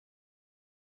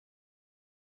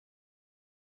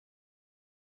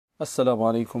Assalamu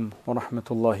alaikum wa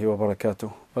rahmatullahi wa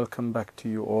barakatuh. Welcome back to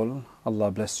you all. Allah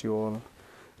bless you all.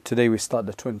 Today we start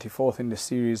the 24th in the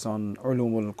series on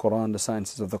Ulumul Quran, the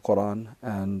sciences of the Quran,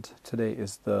 and today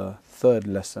is the third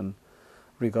lesson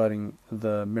regarding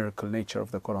the miracle nature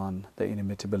of the Quran, the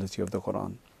inimitability of the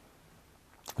Quran.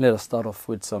 Let us start off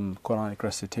with some Quranic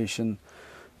recitation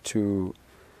to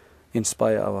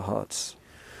inspire our hearts.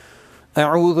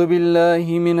 أعوذ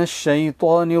بالله من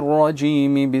الشيطان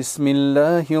الرجيم بسم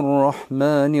الله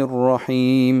الرحمن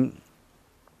الرحيم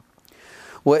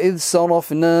وإذ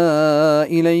صرفنا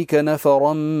إليك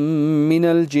نفرا من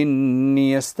الجن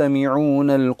يستمعون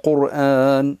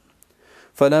القرآن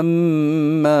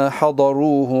فلما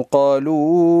حضروه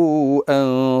قالوا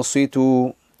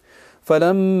أنصتوا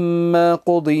فلما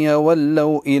قضي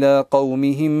ولوا إلى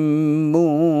قومهم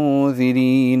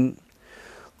منذرين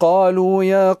قالوا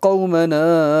يا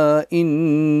قومنا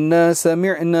إنا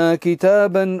سمعنا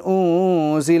كتابا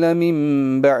أنزل من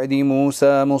بعد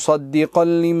موسى مصدقا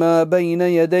لما بين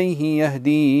يديه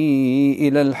يهدي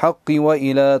إلى الحق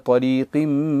وإلى طريق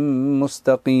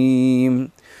مستقيم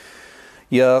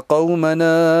يا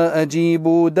قومنا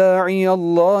أجيبوا داعي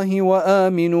الله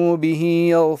وآمنوا به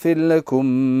يغفر لكم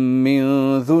من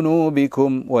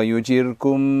ذنوبكم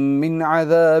ويجركم من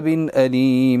عذاب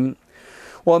أليم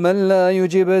ومن لا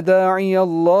يجب داعي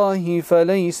الله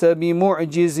فليس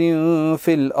بمعجز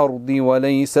في الأرض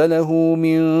وليس له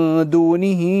من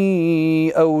دونه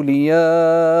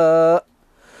أولياء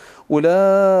أولئك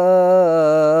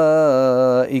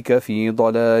في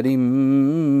ضلال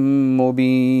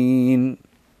مبين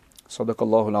صدق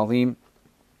الله العظيم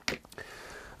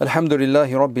الحمد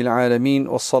لله رب العالمين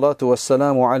والصلاة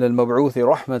والسلام على المبعوث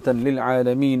رحمة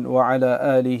للعالمين وعلى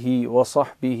آله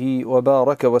وصحبه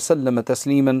وبارك وسلم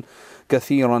تسليما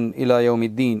كثيرا إلى يوم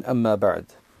الدين أما بعد.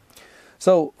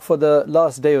 So for the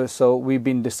last day or so we've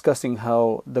been discussing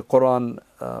how the Quran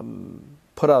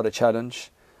put out a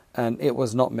challenge and it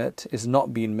was not met, is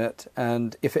not being met,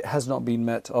 and if it has not been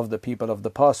met of the people of the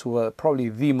past who were probably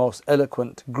the most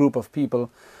eloquent group of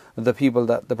people, the people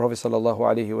that the Prophet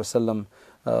ﷺ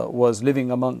was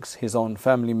living amongst his own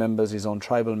family members, his own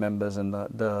tribal members, and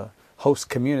the host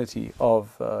community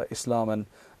of Islam and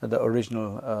the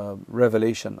original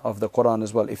revelation of the Quran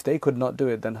as well. If they could not do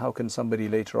it, then how can somebody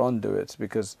later on do it?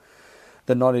 Because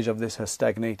the knowledge of this has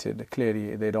stagnated.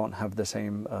 Clearly they don't have the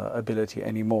same ability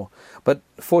anymore. But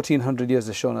 1400 years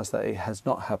has shown us that it has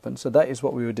not happened. So that is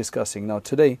what we were discussing. Now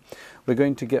today we're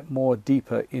going to get more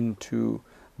deeper into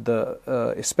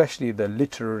especially the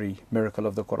literary miracle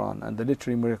of the Quran. And the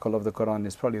literary miracle of the Quran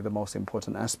is probably the most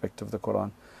important aspect of the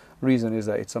Quran. Reason is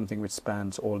that it's something which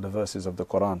spans all the verses of the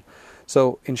Quran.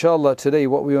 So inshallah today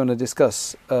what we want to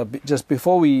discuss, just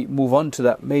before we move on to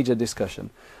that major discussion,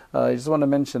 I just want to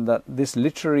mention that this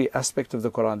literary aspect of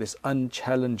the Quran, this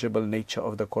unchallengeable nature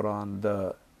of the Quran,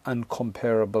 the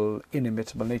uncomparable,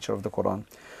 inimitable nature of the Quran,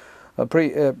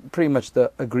 pretty much the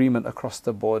agreement across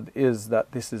the board is that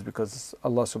this is because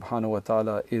Allah subhanahu wa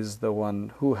ta'ala is the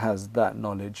one who has that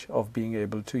knowledge of being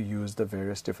able to use the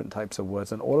various different types of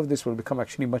words, and all of this will become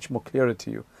actually much more clearer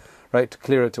to you, right?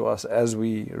 Clearer to us as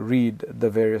we read the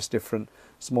various different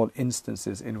small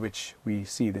instances in which we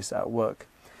see this at work,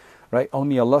 right?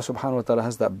 Only Allah subhanahu wa ta'ala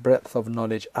has that breadth of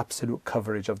knowledge, absolute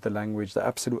coverage of the language, the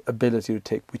absolute ability to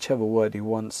take whichever word He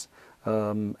wants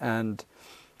and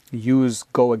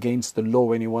go against the law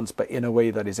when He wants, but in a way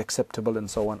that is acceptable and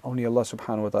so on. Only Allah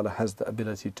subhanahu wa ta'ala has the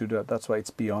ability to do it. That's why it's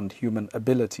beyond human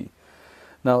ability.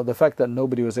 Now the fact that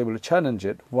nobody was able to challenge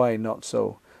it, why not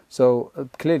so? So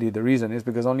clearly the reason is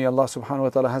because only Allah subhanahu wa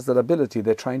ta'ala has that ability.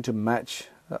 They're trying to match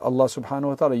Allah subhanahu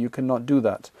wa ta'ala. You cannot do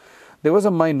that. There was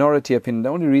a minority opinion. The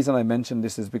only reason I mention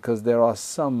this is because there are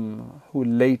some who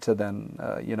later than,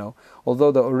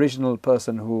 although the original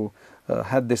person who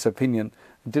had this opinion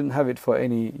didn't have it for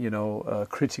any,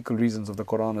 critical reasons of the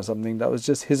Quran or something. That was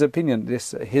just his opinion.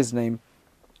 His name,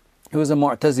 he was a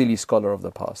Mu'tazili scholar of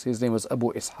the past. His name was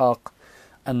Abu Ishaq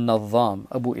al-Nadham.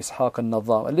 Abu Ishaq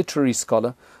al-Nadham, a literary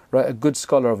scholar, right? A good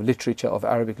scholar of literature, of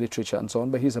Arabic literature and so on.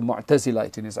 But he's a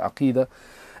Mu'tazilite in his Aqidah.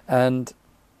 And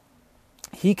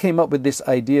he came up with this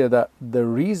idea that the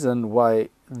reason why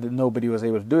nobody was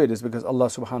able to do it is because Allah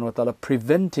subhanahu wa ta'ala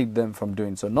prevented them from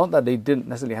doing so. Not that they didn't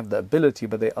necessarily have the ability,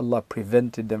 but Allah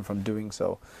prevented them from doing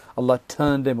so. Allah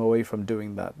turned them away from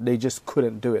doing that. They just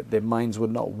couldn't do it. Their minds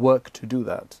would not work to do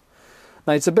that.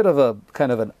 Now it's a bit of a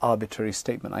kind of an arbitrary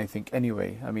statement, I think,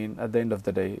 anyway. I mean, at the end of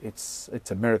the day, it's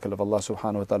a miracle of Allah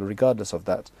subhanahu wa ta'ala regardless of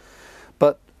that.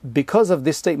 But because of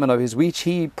this statement of his, which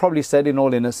he probably said in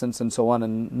all innocence and so on,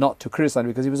 and not to criticize,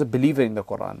 because he was a believer in the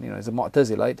Quran. He's a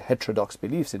Mu'tazilite, heterodox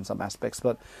beliefs in some aspects,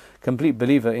 but complete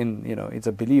believer in, he's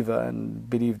a believer and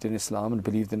believed in Islam and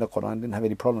believed in the Quran, didn't have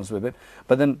any problems with it.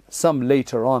 But then some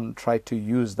later on tried to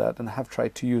use that and have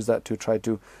tried to use that to try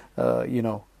to,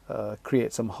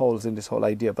 create some holes in this whole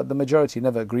idea. But the majority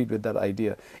never agreed with that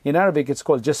idea. In Arabic, it's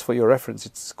called, just for your reference,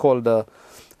 it's called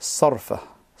sarfa.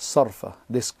 Sarfa.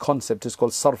 This concept is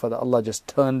called sarfa, that Allah just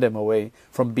turned them away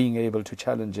from being able to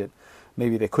challenge it.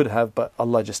 Maybe they could have, but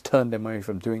Allah just turned them away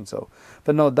from doing so.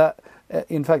 But no, that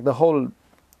in fact the whole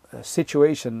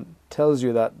situation tells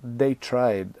you that they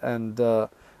tried, and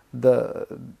what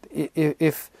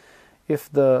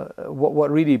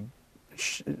really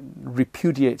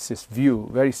repudiates this view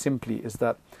very simply is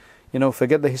that,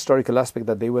 forget the historical aspect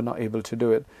that they were not able to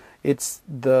do it. It's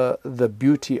the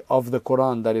beauty of the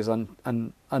Quran that is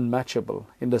unmatchable,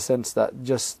 in the sense that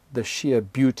just the sheer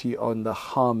beauty on the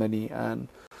harmony and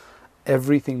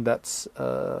everything that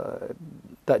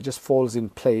just falls in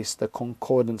place, the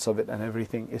concordance of it and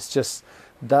everything. It's just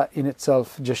that in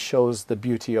itself just shows the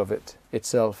beauty of it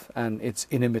itself and its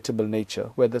inimitable nature.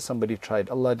 Whether somebody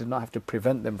tried, Allah did not have to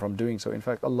prevent them from doing so. In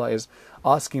fact, Allah is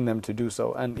asking them to do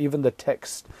so. And even the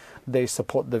text, they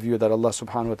support the view that Allah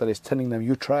subhanahu wa ta'ala is telling them,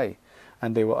 you try,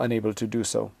 and they were unable to do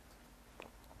so.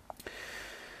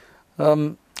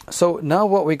 So now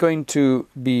what we're going to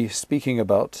be speaking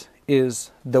about is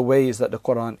the ways that the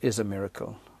Quran is a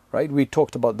miracle, right? We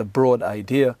talked about the broad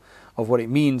idea of what it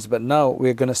means, but now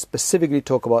we're going to specifically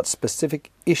talk about specific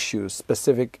issues,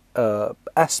 specific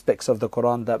aspects of the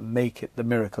Quran that make it the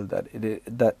miracle that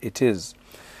it is.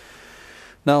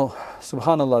 Now,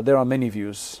 subhanallah, there are many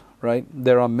views, right?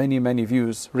 There are many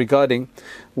views regarding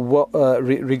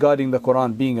regarding the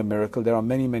Quran being a miracle. There are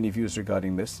many views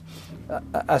regarding this,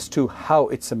 as to how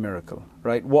it's a miracle,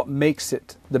 right? What makes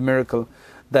it the miracle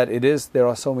that it is. There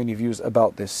are so many views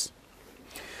about this,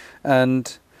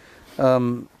 and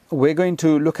we're going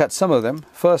to look at some of them.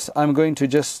 First, I'm going to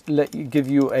just give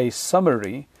you a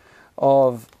summary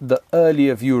of the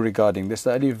earlier view regarding this,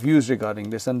 the earlier views regarding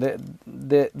this, and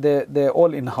they're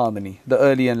all in harmony. The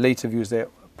early and later views, they're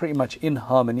pretty much in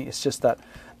harmony. It's just that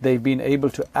they've been able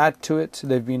to add to it,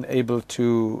 they've been able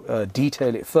to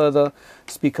detail it further,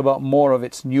 speak about more of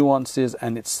its nuances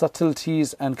and its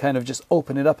subtleties, and kind of just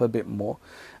open it up a bit more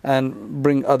and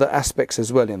bring other aspects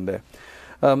as well in there.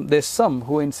 There's some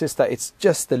who insist that it's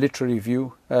just the literary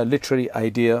view, literary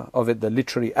idea of it, the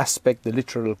literary aspect, the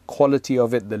literal quality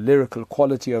of it, the lyrical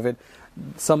quality of it.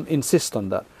 Some insist on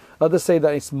that. Others say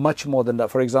that it's much more than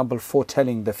that. For example,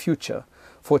 foretelling the future,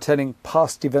 foretelling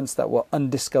past events that were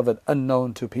undiscovered,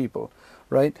 unknown to people,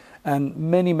 right? And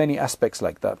many aspects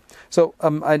like that. So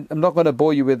I'm not going to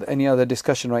bore you with any other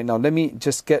discussion right now. Let me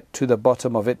just get to the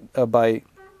bottom of it by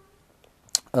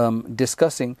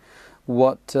discussing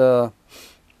what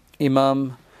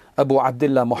Imam Abu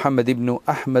Abdullah Muhammad ibn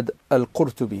Ahmad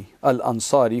al-Qurtubi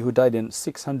al-Ansari, who died in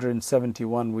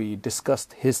 671, we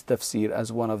discussed his tafsir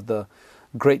as one of the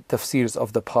great tafsirs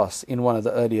of the past in one of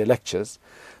the earlier lectures.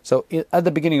 So at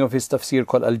the beginning of his tafsir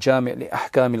called Al-Jami' li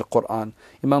Ahkam al-Quran,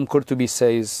 Imam Qurtubi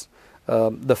says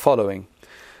the following.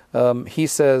 He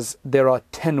says there are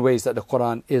 10 ways that the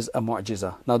Quran is a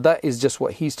mu'jiza. Now that is just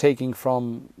what he's taking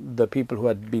from the people who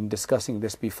had been discussing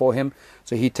this before him.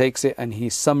 So he takes it and he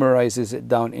summarizes it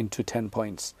down into 10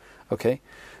 points. Okay,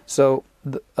 so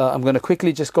I'm going to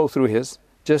quickly just go through his,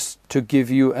 just to give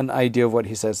you an idea of what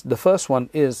he says. The first one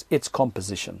is its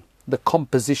composition. The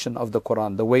composition of the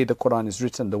Quran, the way the Quran is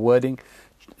written, the wording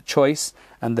choice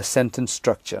and the sentence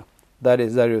structure. That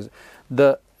is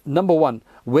the number one.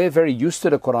 We're very used to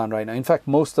the Quran right now. In fact,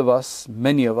 most of us,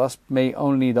 many of us, the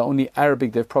only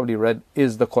Arabic they've probably read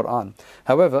is the Quran.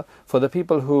 However, for the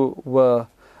people who were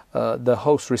the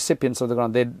host recipients of the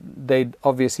Quran, they'd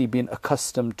obviously been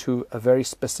accustomed to a very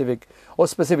specific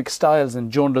styles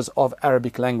and genres of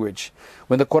Arabic language.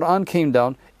 When the Quran came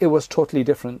down, it was totally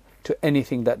different to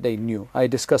anything that they knew. I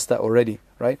discussed that already,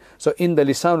 right? So in the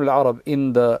Lisan al-Arab,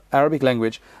 in the Arabic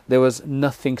language, there was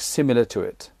nothing similar to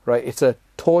it, right? It's a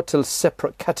total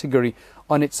separate category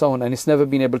on its own, and it's never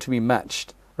been able to be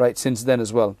matched, right, since then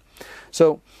as well.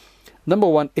 So number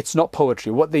one, it's not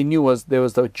poetry. What they knew was there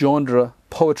was the genre,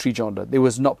 poetry genre. There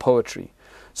was not poetry.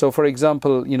 So for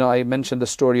example, I mentioned the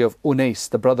story of Unais,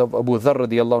 the brother of Abu Dharr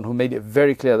radiallahu anhu, who made it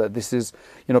very clear that this is,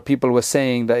 people were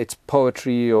saying that it's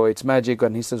poetry or it's magic,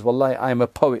 and he says, Wallahi, I'm a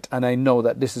poet and I know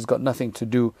that this has got nothing to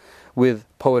do with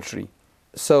poetry.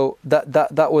 So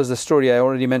that was the story I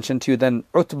already mentioned to you. Then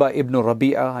Utbah ibn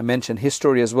Rabi'ah, I mentioned his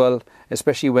story as well,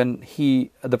 especially when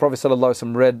the Prophet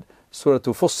ﷺ read Surah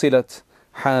Fussilat,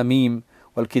 Hamim,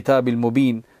 وَالْكِتَابِ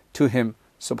الْمُبِينَ to him,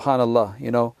 subhanallah,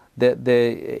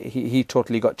 he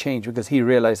totally got changed because he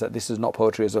realized that this is not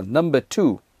poetry as well. Number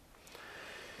two,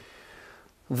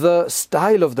 the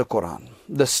style of the Quran,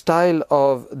 the style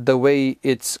of the way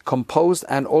it's composed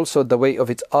and also the way of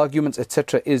its arguments,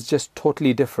 etc., is just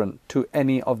totally different to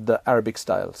any of the Arabic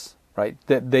styles, right?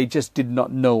 They just did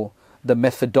not know the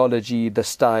methodology, the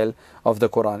style of the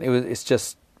Quran. It's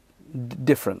just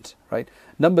different, right?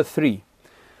 Number three,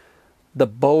 the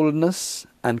boldness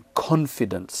and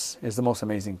confidence is the most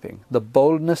amazing thing. The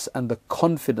boldness and the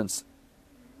confidence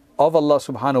of Allah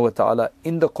subhanahu wa ta'ala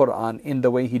in the Quran, in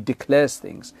the way He declares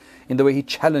things, in the way He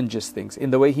challenges things,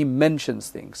 in the way He mentions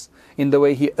things, in the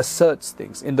way He asserts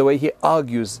things, in the way He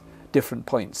argues different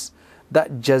points.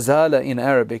 That jazala in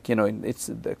Arabic, it's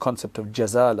the concept of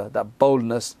jazala, that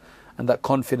boldness and that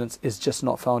confidence is just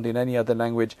not found in any other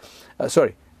language.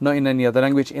 Not in any other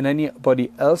language, in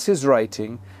anybody else's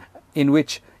writing, in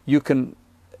which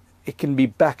it can be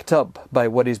backed up by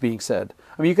what is being said.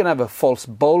 I mean, you can have a false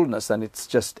boldness and it's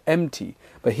just empty.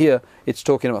 But here it's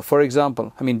talking about, for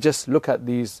example, just look at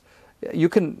these.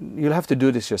 You'll have to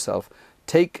do this yourself.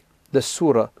 Take the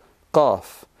surah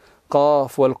Qaf.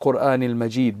 Qaf wal Qur'an al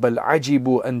Majid. Bal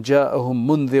ajibu an ja'ahum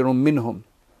mundhirun minhum.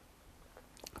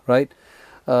 Right?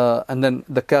 And then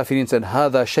the Kafirin said,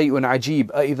 هذا شيء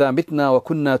عجيب أإذا متنا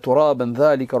وكنا ترابا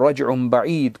ذلك رجع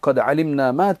بعيد قد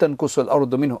علمنا ما تنكس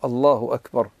الأرض منه. Allahu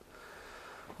Akbar.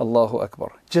 Allahu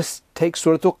Akbar. Just take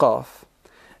Surah Qaf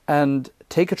and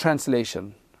take a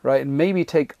translation, right? And maybe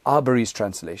take Arbery's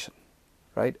translation,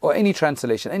 right? Or any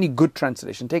translation, any good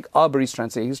translation. Take Arbery's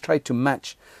translation. He's tried to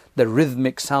match the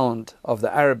rhythmic sound of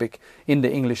the Arabic in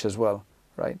the English as well,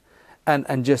 right?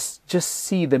 And just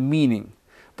see the meaning.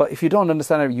 But if you don't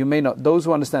understand Arabic, you may not. Those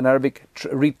who understand Arabic,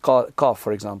 read Qaf,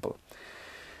 for example.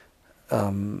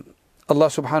 Allah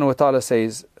subhanahu wa ta'ala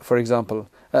says, for example,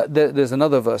 there's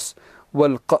another verse,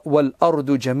 وَالْأَرْضُ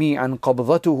جَمِيعًا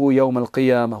قَبْضَتُهُ يَوْمَ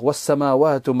الْقِيَامَةِ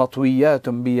وَالسَّمَاوَاتُ مَطْوِيَّاتٌ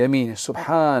بِيَمِينِهِ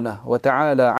سُبْحَانَهُ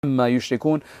وَتَعَالَى عَمَّا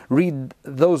يُشْرِكُونَ. Read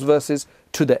those verses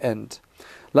to the end.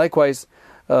 Likewise,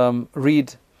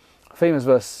 read a famous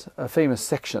verse, a famous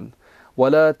section.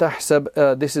 وَلَا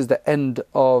تَحْسَبْ this is the end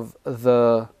of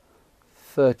the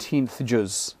 13th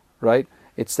juz, right?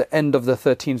 It's the end of the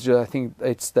 13th juz. I think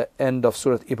it's the end of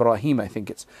Surah Ibrahim, I think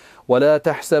it's. وَلَا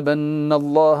تَحْسَبَنَّ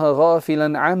اللَّهَ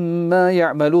غَافِلًا عَمَّا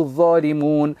يَعْمَلُ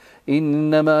الظَّالِمُونَ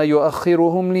إِنَّمَا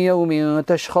يُؤَخِّرُهُمْ لِيَوْمٍ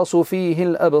تَشْخَصُ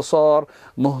فِيهِ الْأَبْصَارُ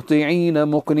مُهْطِعِينَ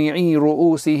مُقْنِعِي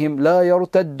رُؤُوسِهِمْ لَا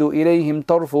يَرْتَدُّ إِلَيْهِمْ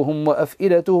طَرْفُهُمْ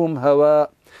وَأَفْئِدَتُهُمْ هَوَاءٌ.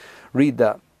 Read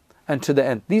that and to the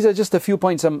end. These are just a few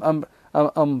points I'm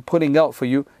putting out for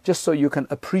you, just so you can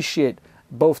appreciate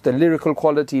both the lyrical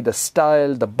quality, the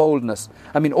style, the boldness.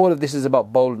 All of this is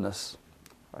about boldness.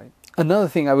 Right? Another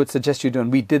thing I would suggest you do, and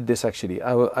we did this actually,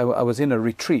 I was in a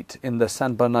retreat in the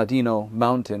San Bernardino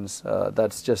Mountains,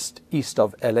 that's just east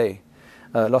of LA,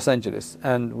 Los Angeles,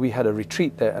 and we had a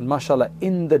retreat there, and mashallah,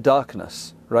 in the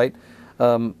darkness, right?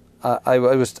 I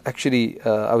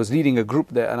was leading a group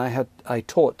there, and I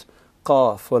taught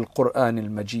Qaf wal Qur'an al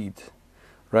Majid,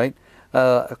 right?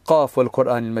 Qaf wal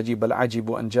Qur'an al Majid, bal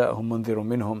ajibu an ja'ahum mundhirun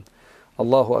minhum.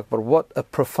 Allahu Akbar. What a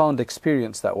profound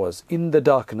experience that was. In the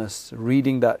darkness,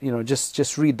 reading that,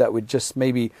 just read that with just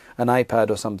maybe an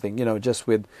iPad or something, just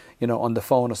with, on the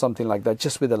phone or something like that,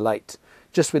 just with a light,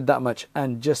 just with that much,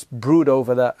 and just brood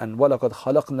over that. And وَلَقَدْ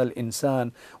خَلَقْنَا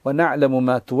الْإِنسَانَ وَنَعْلَمُ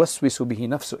مَا تُوَسْوِسُ بِهِ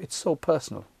نَفْسُ. It's so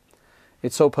personal.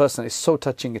 It's so personal. It's so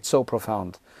touching. It's so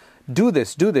profound. Do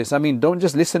this. Don't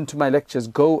just listen to my lectures.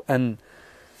 Go and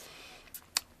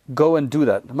do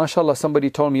that. MashaAllah, somebody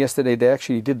told me yesterday they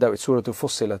actually did that with Surah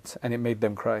Fussilat and it made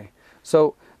them cry.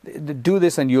 So do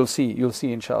this and you'll see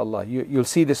inshallah. You'll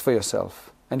see this for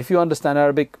yourself. And if you understand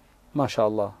Arabic,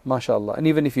 MashaAllah. And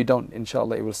even if you don't,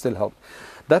 inshallah, it will still help.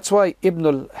 That's why Ibn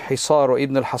al-Hisar or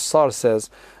Ibn al-Hassar says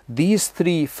these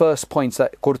three first points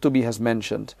that Qurtubi has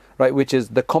mentioned, right, which is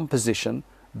the composition,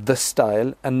 the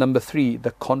style, and number three,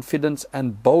 the confidence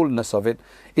and boldness of it,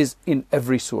 is in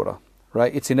every surah.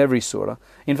 Right? It's in every surah.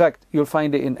 In fact, you'll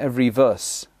find it in every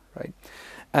verse. Right?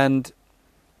 And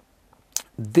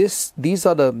these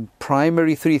are the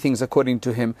primary three things, according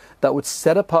to him, that would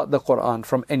set apart the Quran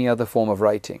from any other form of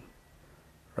writing.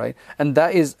 Right? And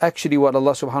that is actually what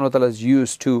Allah subhanahu wa ta'ala has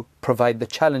used to provide the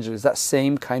challenges. That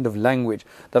same kind of language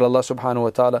that Allah subhanahu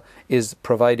wa ta'ala is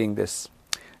providing this.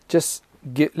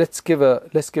 Let's give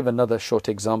another short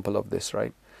example of this,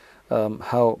 right?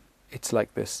 How it's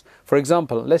like this. For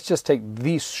example, let's just take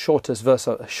the shortest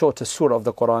surah of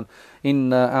the Quran.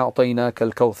 Inna a'tainaka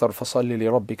al-kawthar fasalli li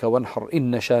rabbika wanhar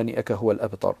inna shani'aka huwa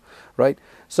al-abtar. Right?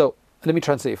 So let me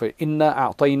translate it for you. Inna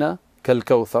a'tainaka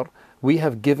al-kawthar. we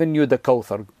have given you the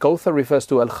Kawthar. Kawthar refers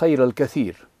to al-khayr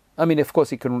al-kathir. I mean, of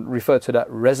course, it can refer to that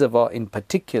reservoir in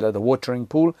particular, the watering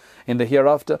pool in the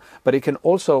hereafter, but it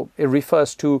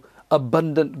refers to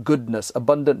abundant goodness,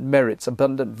 abundant merits,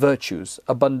 abundant virtues,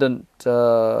 abundant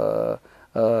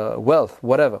wealth,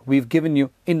 whatever. We've given you,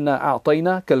 inna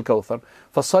a'tayna kal kawthar,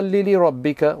 fasalli li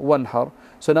rabbika wanhar.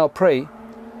 So now pray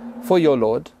for your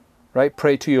Lord, right?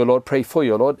 Pray to your Lord, pray for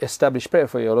your Lord, establish prayer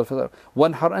for your Lord,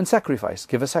 wanhar, and sacrifice,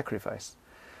 give a sacrifice.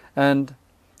 And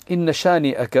inna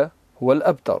shani'aka huwal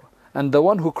abtar. And the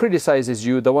one who criticizes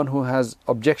you, the one who has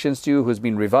objections to you, who's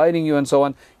been reviling you and so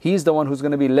on, he's the one who's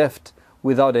going to be left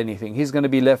without anything. He's going to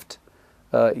be left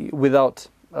without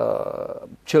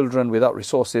children, without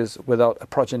resources, without a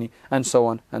progeny, and so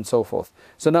on and so forth.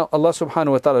 So now Allah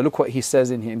subhanahu wa ta'ala, look what He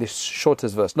says in here in this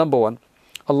shortest verse. Number one,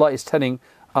 Allah is telling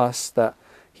us that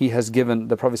He has given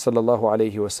the Prophet sallallahu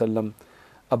alaihi wasallam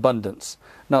abundance.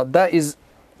 Now that is,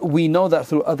 we know that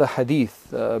through other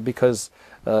hadith, because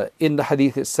in the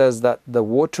hadith it says that the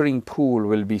watering pool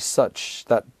will be such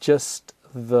that just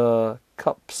the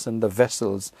cups and the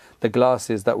vessels, the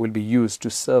glasses that will be used to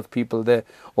serve people there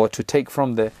or to take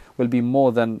from there will be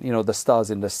more than, the stars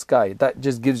in the sky. That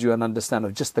just gives you an understanding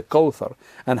of just the Kawthar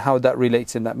and how that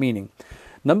relates in that meaning.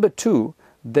 Number two,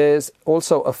 there's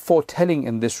also a foretelling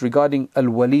in this regarding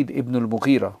Al-Walid ibn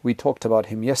al-Mughira. We talked about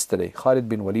him yesterday, Khalid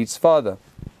bin Walid's father.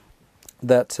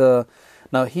 That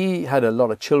now he had a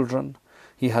lot of children,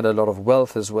 he had a lot of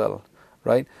wealth as well,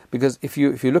 right? Because if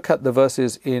you look at the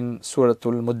verses in Surah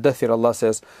Al-Muddathir, Allah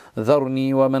says,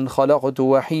 ذَرْنِي وَمَنْ خَلَقْتُ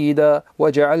وَحِيدًا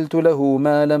وَجَعَلْتُ لَهُ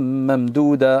مَالًا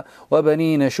مَمْدُودًا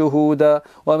وَبَنِينَ شُهُودًا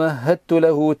وَمَهَّدتُ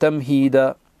لَهُ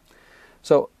تَمْهِيدًا.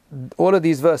 So all of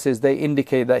these verses, they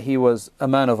indicate that he was a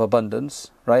man of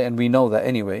abundance, right? And we know that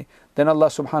anyway. Then Allah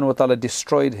subhanahu wa ta'ala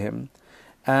destroyed him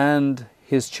and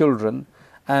his children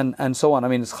and so on. I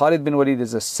mean, Khalid bin Walid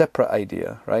is a separate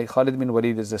idea, right? Khalid bin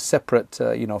Walid is a separate,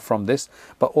 from this.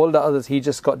 But all the others, he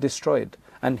just got destroyed.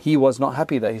 And he was not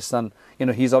happy that his son,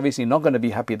 he's obviously not going to be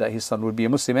happy that his son would be a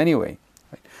Muslim anyway.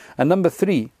 Right? And number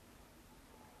three,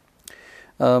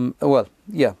 so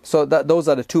those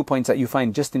are the 2 points that you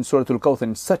find just in Surah Al-Kawthar.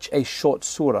 In such a short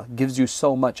surah, gives you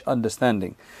so much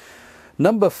understanding.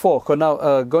 Number four,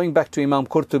 now going back to Imam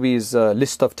Qurtubi's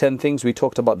list of 10 things, we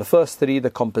talked about the first three,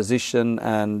 the composition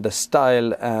and the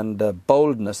style and the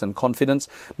boldness and confidence.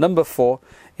 Number four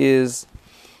is,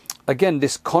 again,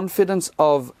 this confidence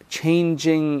of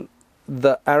changing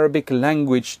the Arabic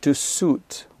language to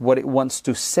suit what it wants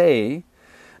to say.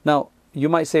 Now, you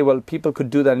might say, well, people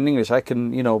could do that in English. I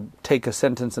can, take a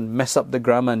sentence and mess up the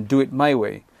grammar and do it my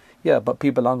way. Yeah, but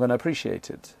people aren't going to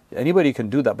appreciate it. Anybody can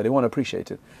do that, but they won't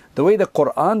appreciate it. The way the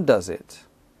Quran does it,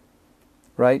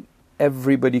 right?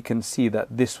 Everybody can see that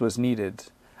this was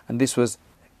needed. And this was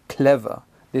clever.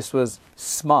 This was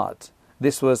smart.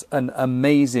 This was an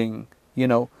amazing,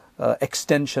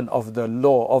 extension of the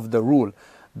law, of the rule.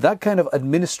 That kind of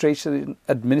administration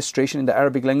in the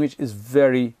Arabic language is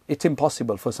it's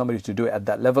impossible for somebody to do it at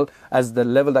that level, as the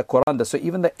level that Quran does. So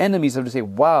even the enemies have to say,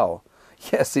 wow,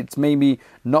 yes, it's maybe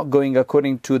not going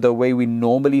according to the way we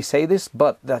normally say this,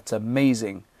 but that's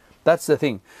amazing. That's the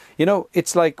thing.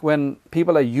 It's like when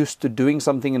people are used to doing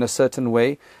something in a certain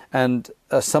way and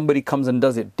somebody comes and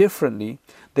does it differently,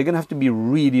 they're going to have to be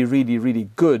really, really, really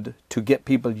good to get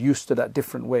people used to that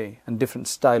different way and different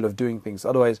style of doing things.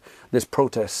 Otherwise, there's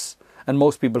protests. And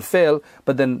most people fail,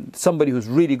 but then somebody who's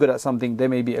really good at something, they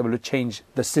may be able to change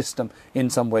the system in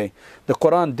some way. The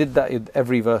Quran did that with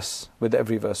every verse,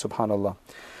 subhanallah.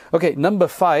 Okay, number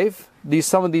five,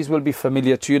 some of these will be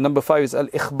familiar to you. Number five is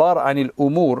al-ikhbar anil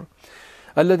umur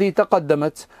alladhi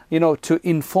taqaddamat, to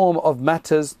inform of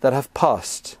matters that have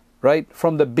passed, right?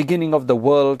 From the beginning of the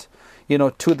world,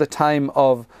 to the time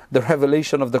of the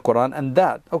revelation of the Quran. And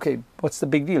that, okay, what's the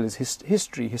big deal? Is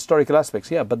history, historical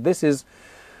aspects. Yeah, but this is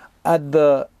on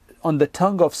the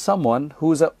tongue of someone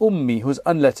who's a ummi, who's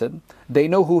unlettered. They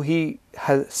know who he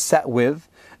has sat with.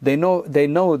 They knew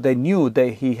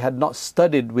that he had not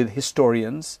studied with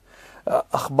historians.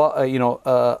 Ahlul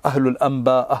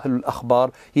Anba, Ahlul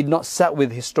Akhbar. He'd not sat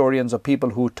with historians or people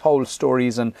who told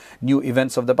stories and knew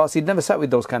events of the past. He'd never sat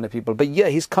with those kind of people. But yeah,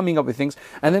 he's coming up with things.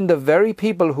 And then the very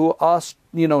people who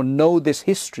know this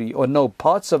history or know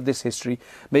parts of this history,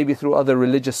 maybe through other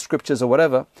religious scriptures or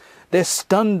whatever, they're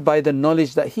stunned by the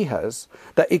knowledge that he has,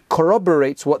 that it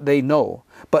corroborates what they know,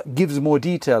 but gives more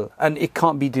detail, and it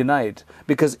can't be denied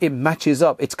because it matches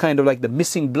up. It's kind of like the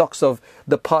missing blocks of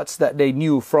the parts that they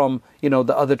knew from,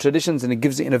 the other traditions, and it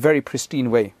gives it in a very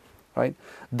pristine way, right?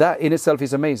 That in itself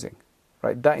is amazing,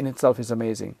 right? That in itself is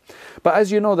amazing. But as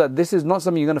you know, that this is not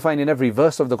something you're going to find in every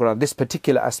verse of the Quran, this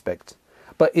particular aspect.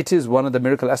 But it is one of the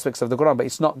miracle aspects of the Quran, but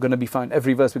it's not going to be found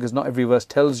every verse, because not every verse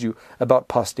tells you about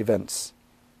past events.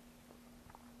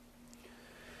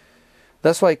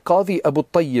 That's why Qadi Abu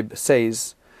Tayyib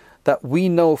says that we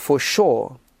know for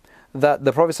sure that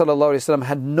the Prophet ﷺ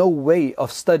had no way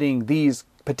of studying these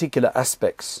particular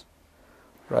aspects,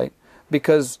 right?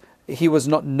 Because he was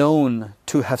not known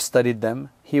to have studied them.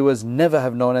 He was never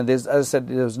have known, and as I said,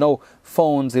 there was no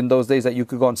phones in those days that you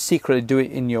could go and secretly do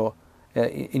it in your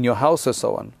house or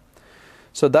so on.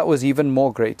 So that was even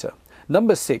more greater.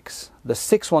 Number 6, the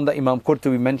 6th one that Imam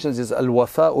Qurtubi mentions is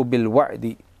al-wafa'u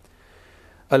bil-wa'di,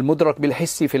 al-mudrak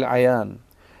bil-hissi fil-ayan,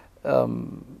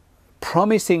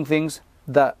 promising things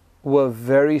that were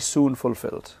very soon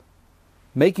fulfilled.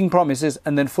 Making promises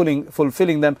and then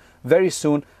fulfilling them very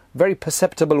soon, very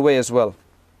perceptible way as well.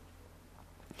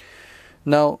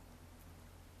 Now,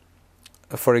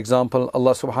 for example,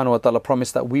 Allah subhanahu wa ta'ala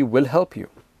promised that we will help you.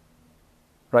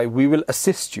 Right? We will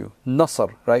assist you.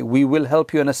 Nasr, right? We will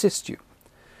help you and assist you.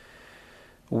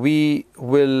 We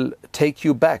will take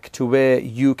you back to where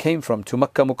you came from, to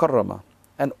Makkah Mukarramah.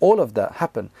 And all of that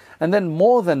happened. And then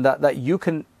more than that,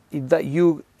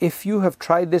 if you have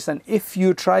tried this, and if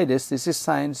you try this is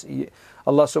science,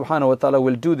 Allah subhanahu wa ta'ala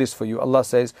will do this for you. Allah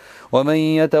says,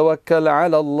 وَمَن يَتَوَكَّلْ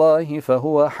عَلَى اللَّهِ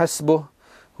فَهُوَ حَسْبُهُ.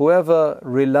 Whoever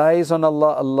relies on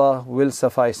Allah, Allah will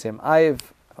suffice him.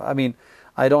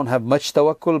 I don't have much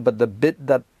tawakkul, but the bit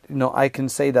that I can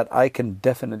say that I can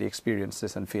definitely experience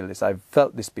this and feel this. I've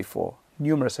felt this before,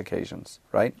 numerous occasions,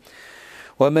 right?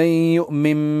 وَمَن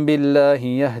يُؤْمِن بِاللَّهِ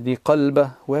يَهْدِ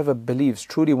قَلْبَهُ. Whoever believes,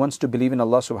 truly wants to believe in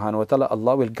Allah subhanahu wa ta'ala,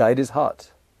 Allah will guide his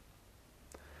heart.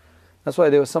 That's why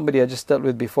there was somebody I just dealt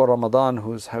with before Ramadan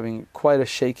who's having quite a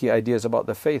shaky ideas about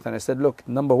the faith, and I said, look,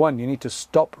 number 1, you need to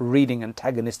stop reading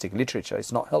antagonistic literature.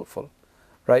 It's not helpful,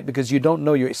 right? Because you don't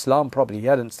know your Islam properly. He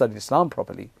hadn't studied Islam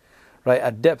properly, right,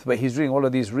 at depth, but he's reading all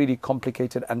of these really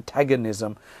complicated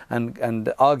antagonism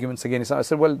and arguments against Islam. I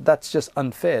said, well, that's just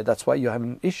unfair. That's why you're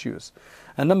having issues.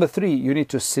 And number 3, you need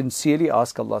to sincerely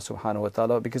ask Allah subhanahu wa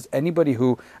ta'ala, because anybody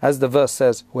who, as the verse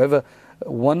says, whoever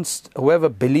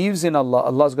believes in Allah,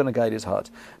 Allah is going to guide his heart.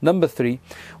 Number 3,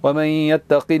 وَمَن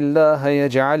يَتَّقِ اللَّهَ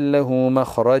يَجْعَلْ لَهُ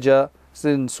مَخْرَجًا. It's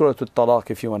in Surah Al-Talaq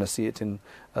if you want to see it, in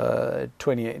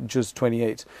 28, Juz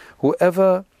 28.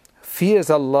 Whoever fears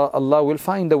Allah, Allah will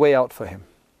find a way out for him.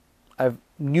 I have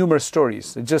numerous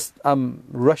stories. I'm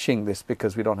rushing this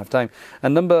because we don't have time.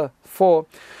 And number 4,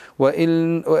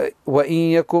 وَإِن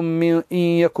يَكُم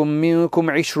مِّنكُمْ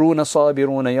 20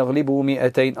 صَابِرُونَ يَغْلِبُوا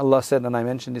 200. Allah said, and I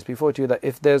mentioned this before to you, that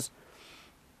if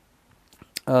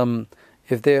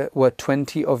there were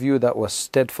 20 of you that were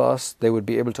steadfast, they would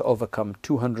be able to overcome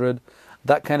 200.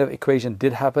 That kind of equation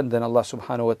did happen. Then Allah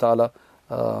subhanahu wa ta'ala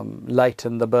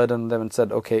lightened the burden on them and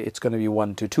said, okay, it's going to be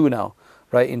 1 to 2 now,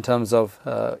 right, in terms of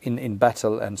in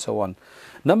battle and so on.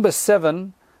 Number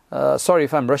 7, sorry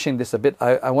if I'm rushing this a bit,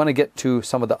 I want to get to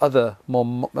some of the other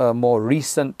more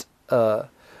recent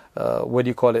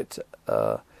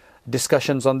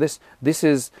discussions on this. This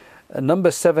is number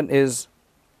 7 is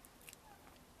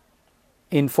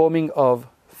informing of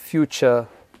future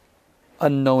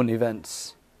unknown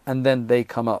events, and then they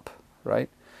come up, right,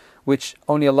 which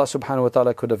only Allah subhanahu wa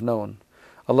ta'ala could have known.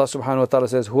 Allah subhanahu wa ta'ala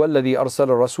says, هُوَ الَّذِي أَرْسَلَ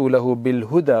رَسُولَهُ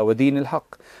بِالْهُدَى وَدِينِ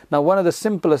الْحَقِّ. Now, one of the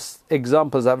simplest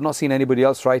examples I've not seen anybody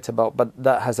else write about, but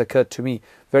that has occurred to me,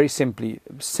 very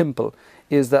simple,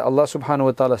 is that Allah subhanahu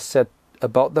wa ta'ala said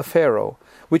about the Pharaoh,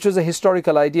 which was a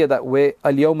historical idea that we're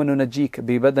الْيَوْمَ نُنَجِّيكَ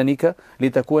بِبَدَنِكَ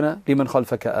لِتَكُونَ لِمَنْ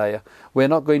خَلْفَكَ آيَةً. We're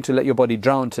not going to let your body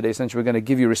drown today. Essentially, we're going to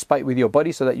give you respite with your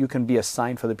body so that you can be a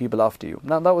sign for the people after you.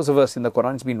 Now, that was a verse in the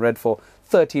Quran. It's been read for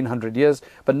 1300 years,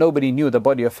 but nobody knew the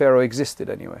body of Pharaoh existed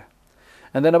anywhere.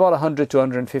 And then about 100 to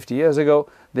 150 years ago,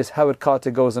 this Howard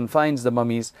Carter goes and finds the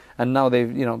mummies, and now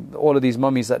they've, all of these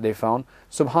mummies that they found,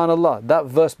 subhanallah, that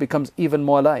verse becomes even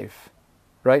more alive,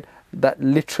 right? That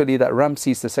literally, that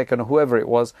Ramses II or whoever it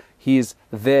was, he is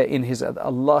there in his,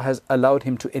 Allah has allowed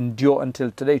him to endure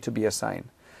until today to be a sign.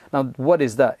 Now, what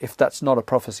is that if that's not a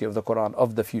prophecy of the Quran,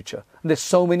 of the future? And there's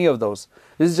so many of those.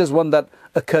 This is just one that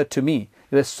occurred to me.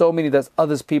 There's so many that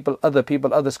other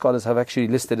scholars have actually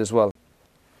listed as well.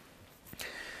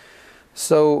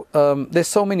 So there's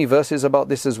so many verses about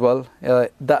this as well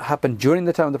that happened during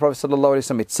the time of the Prophet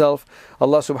ﷺ itself.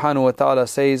 Allah subhanahu wa ta'ala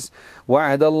says,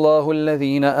 وَعَدَ اللَّهُ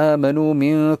الَّذِينَ آمَنُوا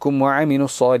مِنكُمْ وَعَمِلُوا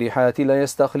الصَّالِحَاتِ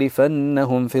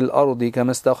لَيَسْتَخْلِفَنَّهُمْ فِي الْأَرْضِ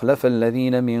كَمَا اسْتَخْلَفَ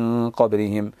الَّذِينَ مِن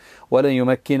قَبْلِهِمْ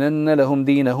وَلَيُمَكِّنَنَّ لَهُمْ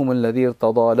دِينَهُمُ الَّذِي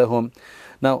ارْتَضَىٰ لَهُمْ.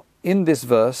 Now, in this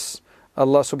verse,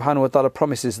 Allah subhanahu wa ta'ala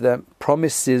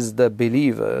promises the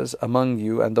believers among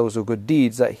you and those who good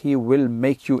deeds that He will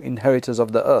make you inheritors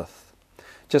of the earth,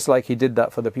 just like He did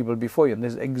that for the people before you. And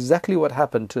this is exactly what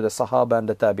happened to the Sahaba and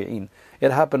the Tabi'een.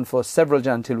 It happened for several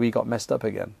generations until we got messed up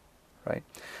again, right?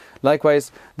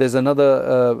 Likewise, there's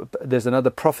another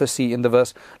prophecy in the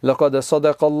verse, لَقَدْ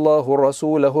صَدَقَ اللَّهُ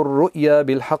رَسُولَهُ الرُّؤْيَا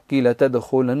بِالْحَقِّ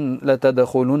لَتَدْخُلُنَّ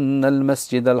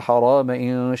الْمَسْجِدَ الْحَرَامَ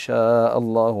إِنْ شَاءَ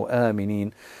اللَّهُ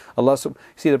آمِنِينَ.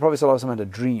 See, the Prophet ﷺ had a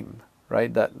dream,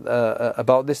 right, that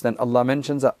about this. Then Allah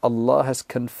mentions that Allah has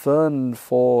confirmed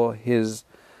for His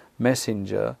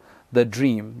messenger the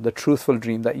dream, the truthful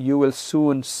dream, that you will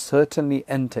soon certainly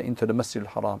enter into the Masjid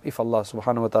al-Haram, if Allah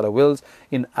subhanahu wa ta'ala wills,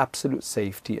 in absolute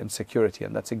safety and security.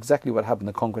 And that's exactly what happened.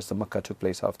 The conquest of Makkah took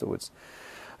place afterwards.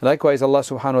 Likewise, Allah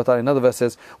subhanahu wa ta'ala in another verse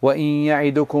says, وَإِن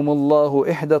يَعِدُكُمُ اللَّهُ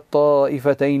إِحْدَى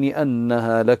الطَّائِفَتَيْنِ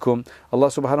أَنَّهَا لَكُمْ. Allah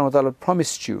subhanahu wa ta'ala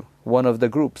promised you one of the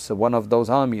groups, one of those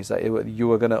armies, that you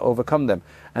were going to overcome them.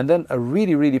 And then a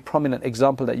really, really prominent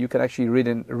example that you can actually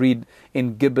read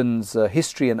in Gibbon's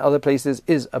history and other places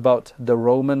is about the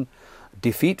Roman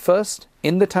defeat first,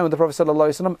 in the time of the Prophet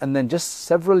ﷺ, and then just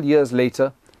several years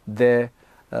later, their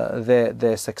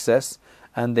success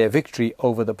and their victory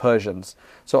over the Persians.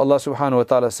 So Allah subhanahu wa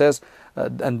ta'ala says,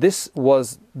 and this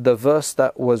was the verse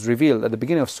that was revealed at the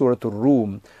beginning of Surah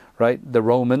Ar-Rum, right? The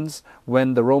Romans,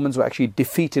 when the Romans were actually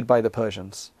defeated by the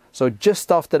Persians. So just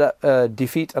after that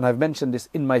defeat, and I've mentioned this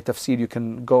in my tafsir, you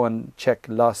can go and check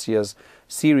last year's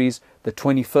series, the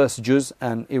 21st juz,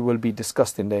 and it will be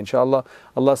discussed in there, inshallah.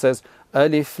 Allah says,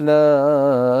 Alif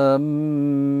Lam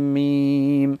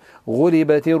Mim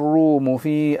غُلِبَتِ الرُّومُ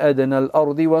فِي أَدْنَى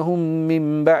الْأَرْضِ وَهُمْ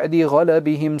مِنْ بَعْدِ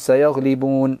غَلَبِهِمْ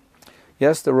سَيَغْلِبُونَ.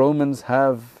 Yes, the Romans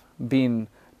have been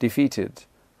defeated,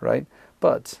 right?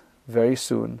 But very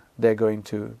soon they're going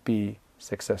to be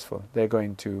successful. They're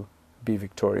going to be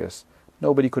victorious.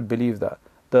 Nobody could believe that.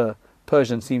 The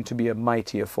Persians seemed to be a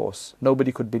mightier force.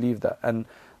 Nobody could believe that. And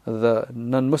the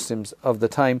non-Muslims of the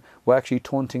time were actually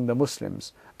taunting the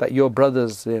Muslims that your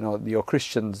brothers, your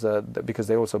Christians, because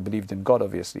they also believed in God,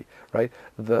 obviously, right?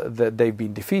 They've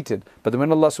been defeated. But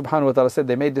when Allah subhanahu wa ta'ala said,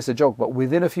 they made this a joke, but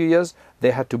within a few years they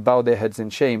had to bow their heads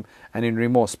in shame and in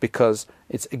remorse, because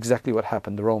it's exactly what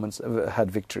happened. The Romans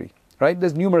had victory, right?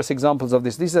 There's numerous examples of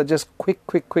this. These are just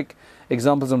quick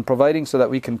examples I'm providing so that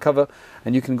we can cover,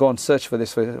 and you can go and search for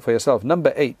this for yourself.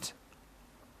 Number 8,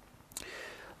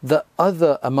 the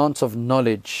other amounts of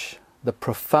knowledge, the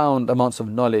profound amounts of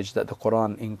knowledge that the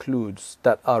Quran includes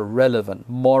that are relevant,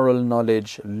 moral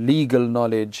knowledge, legal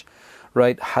knowledge,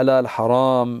 right? Halal,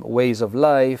 haram, ways of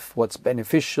life, what's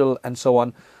beneficial, and so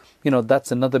on.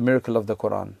 That's another miracle of the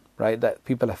Quran, right? That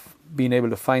people have been able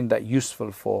to find that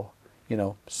useful for,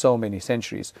 so many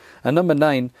centuries. And number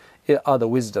 9 are the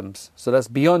wisdoms. So that's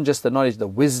beyond just the knowledge, the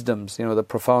wisdoms, the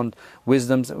profound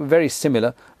wisdoms, very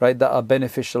similar, right, that are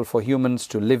beneficial for humans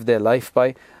to live their life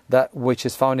by, that which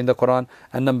is found in the Quran.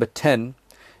 And number 10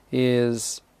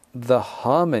 is the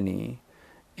harmony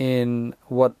in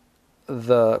what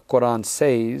the Quran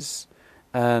says,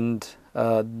 and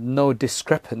no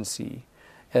discrepancy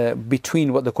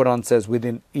between what the Quran says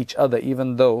within each other,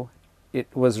 even though it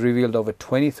was revealed over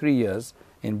 23 years,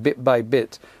 in bit by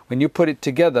bit. When you put it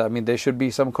together, there should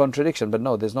be some contradiction, but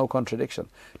no, there's no contradiction.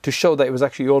 To show that it was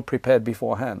actually all prepared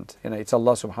beforehand. It's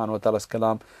Allah subhanahu wa ta'ala's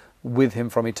kalam with Him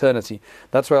from eternity.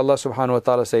 That's why Allah subhanahu wa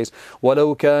ta'ala says,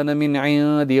 وَلَوْ كَانَ مِنْ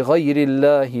عِنْدِ غَيْرِ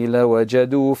اللَّهِ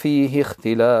لَوَجَدُوا فِيهِ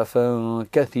اخْتِلَافًا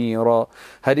كَثِيرًا.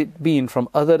 Had it been from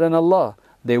other than Allah,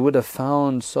 they would have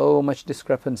found so much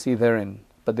discrepancy therein.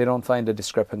 But they don't find a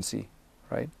discrepancy,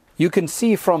 right? You can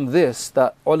see from this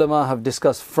that ulama have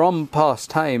discussed from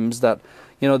past times that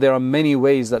there are many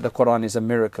ways that the Quran is a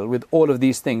miracle. With all of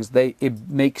these things, it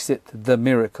makes it the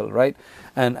miracle, right?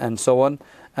 And so on.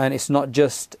 And it's not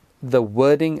just the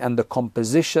wording and the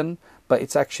composition, but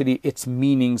it's actually its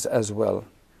meanings as well.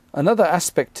 Another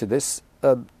aspect to this,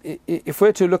 if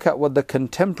we're to look at what the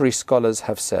contemporary scholars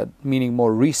have said, meaning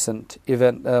more recently,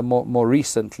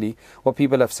 what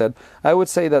people have said, I would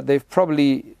say that they've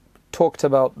probably talked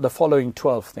about the following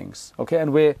 12 things, okay?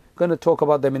 And we're going to talk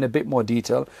about them in a bit more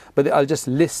detail, but I'll just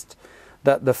list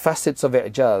that the facets of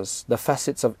i'jaz, the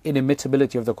facets of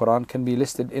inimitability of the Quran, can be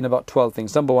listed in about 12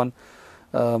 things. Number 1,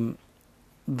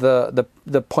 the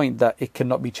point that it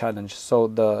cannot be challenged, so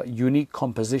the unique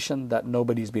composition that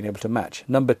nobody's been able to match.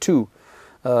 Number 2,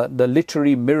 the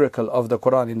literary miracle of the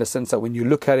Quran, in the sense that when you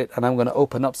look at it, and I'm going to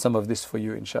open up some of this for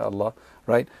you inshallah,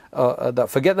 right? That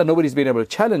forget that nobody's been able to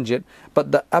challenge it,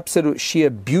 but the absolute sheer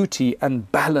beauty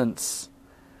and balance,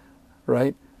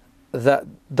 right, that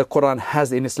the Quran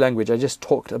has in its language. I just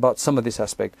talked about some of this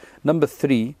aspect. Number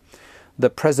 3, the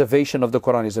preservation of the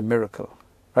Quran is a miracle,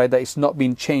 right? That it's not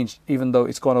been changed, even though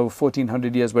it's gone over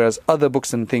 1400 years, whereas other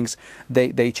books and things,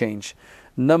 they change.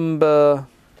 Number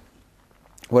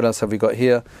What else have we got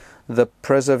here? The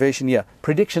preservation,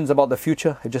 predictions about the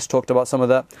future. I just talked about some of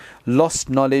that. Lost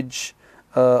knowledge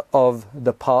of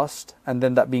the past, and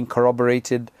then that being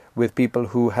corroborated with people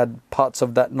who had parts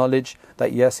of that knowledge,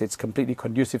 that yes, it's completely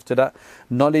conducive to that.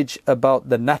 Knowledge about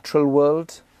the natural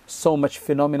world, so much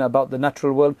phenomena about the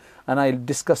natural world, and I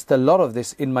discussed a lot of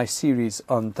this in my series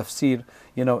on tafsir,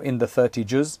 in the 30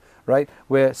 juz, right,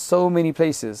 where so many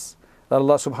places that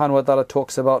Allah subhanahu wa ta'ala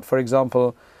talks about, for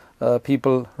example,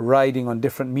 people riding on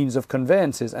different means of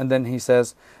conveyances, and then he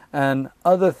says, and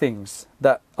other things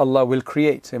that Allah will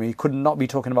create. I mean, he could not be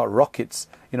talking about rockets,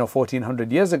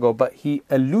 1400 years ago, but he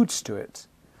alludes to it.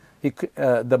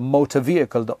 The motor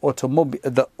vehicle, the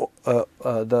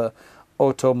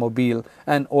automobile,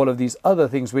 and all of these other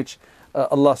things which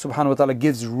Allah subhanahu wa ta'ala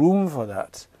gives room for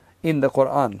that in the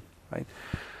Quran, right?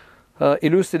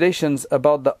 Elucidations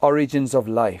about the origins of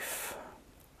life.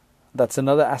 That's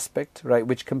another aspect, right,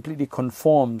 which completely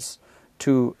conforms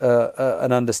to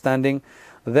an understanding.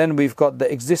 Then we've got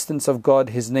the existence of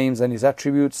God, His names and His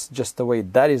attributes, just the way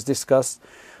that is discussed.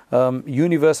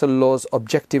 Universal laws,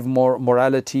 objective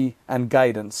morality and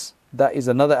guidance. That is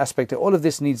another aspect. All of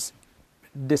this needs...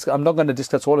 I'm not going to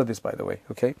discuss all of this, by the way,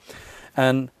 okay?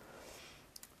 And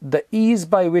the ease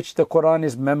by which the Quran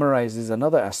is memorized is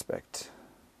another aspect.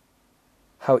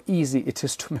 How easy it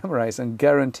is to memorize, and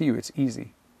guarantee you it's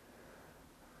easy.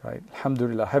 Right,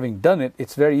 alhamdulillah, having done it,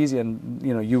 it's very easy, and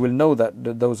you will know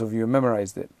that those of you who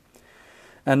memorized it.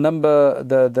 And number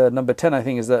 10, I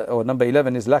think, is that, or number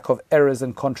 11 is lack of errors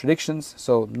and contradictions,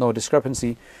 so no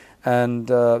discrepancy. And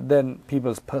then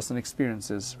people's personal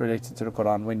experiences related to the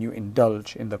Quran, when you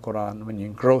indulge in the Quran, when you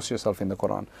engross yourself in the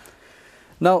Quran.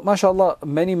 Now, mashallah,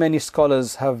 many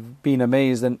scholars have been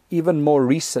amazed, and even more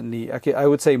recently, okay, I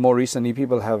would say more recently,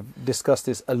 people have discussed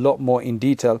this a lot more in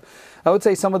detail. I would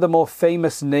say some of the more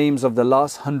famous names of the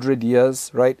last 100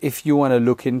 years, right, if you want to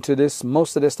look into this,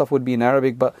 most of their stuff would be in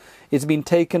Arabic, but it's been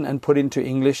taken and put into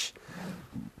English.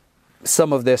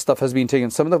 Some of their stuff has been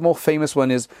taken. Some of the more famous one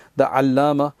is the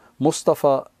Allama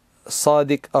Mustafa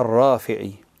Sadiq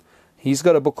Al-Rafi'i. He's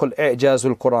got a book called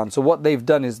I'jazul Quran. So what they've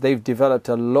done is they've developed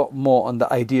a lot more on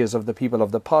the ideas of the people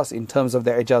of the past in terms of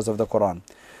the I'jaz of the Quran.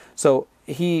 So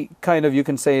he kind of, you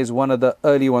can say, is one of the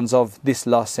early ones of this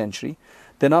last century.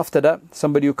 Then after that,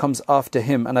 somebody who comes after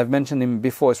him, and I've mentioned him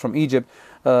before, is from Egypt,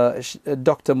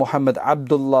 Dr. Muhammad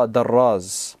Abdullah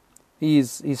Darraz.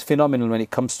 He's phenomenal when it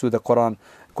comes to the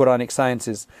Quranic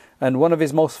sciences. And one of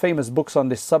his most famous books on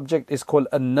this subject is called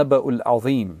An-Naba'ul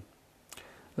Azim.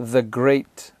 The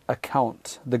great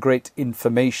account, the great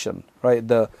information, right?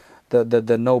 The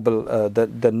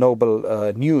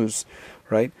noble news,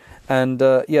 right? And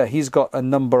he's got a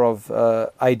number of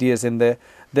ideas in there.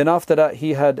 Then after that,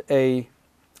 he had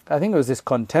I think it was this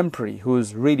contemporary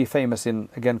who's really famous in,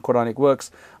 again, Quranic works,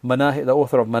 the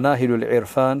author of Manahilul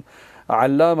Irfan,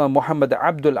 Allama Muhammad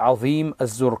Abdul Azim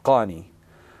Az-Zurqani,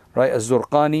 right?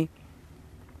 Az-Zurqani.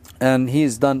 And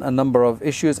he's done a number of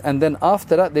issues. And then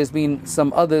after that, there's been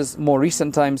some others, more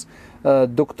recent times.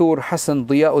 Dr. Hassan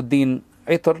Diyauddin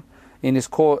Itr in his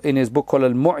book called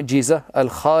Al-Mu'jiza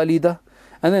Al-Khalida.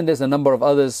 And then there's a number of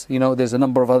others, there's a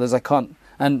number of others I can't.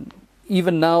 And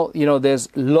even now, there's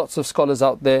lots of scholars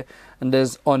out there. And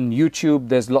there's on YouTube,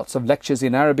 there's lots of lectures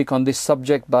in Arabic on this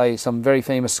subject by some very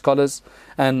famous scholars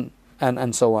and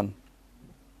so on.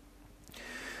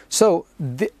 So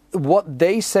what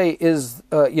they say is,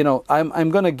 I'm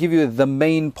going to give you the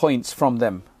main points from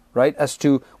them, right, as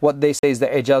to what they say is the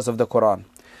I'jaz of the Quran.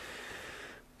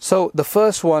 So the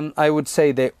first one, I would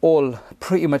say they all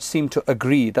pretty much seem to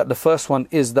agree that the first one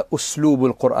is the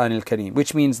Uslubul Quran al-Kareem,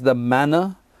 which means the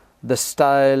manner, the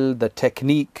style, the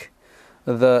technique,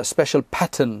 the special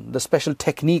pattern, the special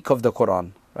technique of the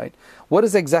Quran, right? What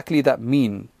does exactly that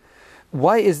mean?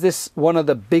 Why is this one of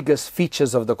the biggest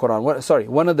features of the Quran?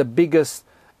 One of the biggest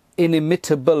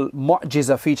inimitable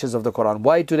mu'jiza features of the Quran.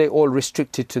 Why do they all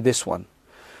restrict it to this one?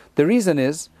 The reason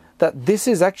is that this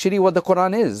is actually what the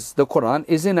Quran is. The Quran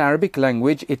is in Arabic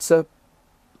language. It's a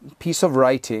piece of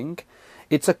writing.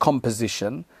 It's a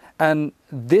composition. And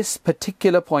this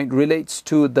particular point relates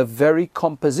to the very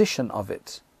composition of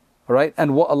it. Right?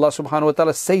 And what Allah subhanahu wa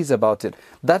ta'ala says about it.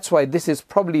 That's why this is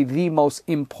probably the most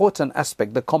important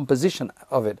aspect, the composition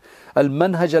of it.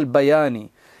 Al-Manhaj al-Bayani.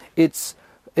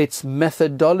 It's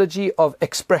methodology of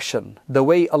expression, the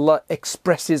way Allah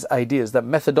expresses ideas, that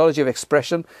methodology of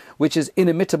expression which is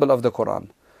inimitable of the Quran.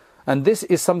 And this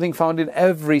is something found in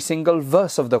every single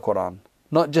verse of the Quran,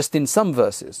 not just in some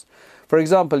verses. For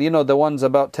example, the ones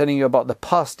about telling you about the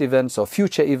past events or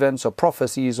future events or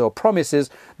prophecies or promises,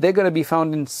 they're going to be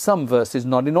found in some verses,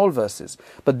 not in all verses.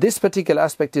 But this particular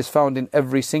aspect is found in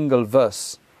every single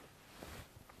verse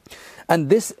And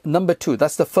this, number two,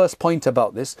 that's the first point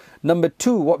about this. Number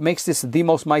two, what makes this the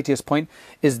most mightiest point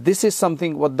is this is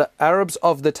something what the Arabs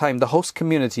of the time, the host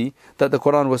community that the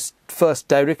Quran was first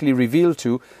directly revealed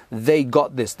to, they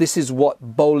got this. This is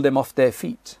what bowled them off their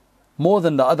feet. More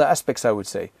than the other aspects, I would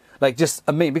say. Like just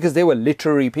amazing, because they were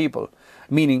literary people,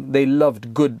 meaning they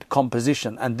loved good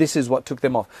composition, and this is what took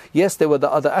them off. Yes, there were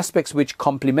the other aspects which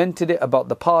complemented it about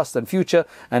the past and future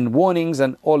and warnings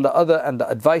and all the other and the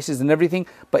advices and everything,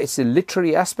 but it's a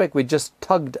literary aspect which just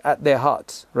tugged at their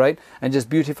hearts, right? And just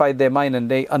beautified their mind, and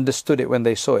they understood it when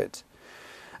they saw it.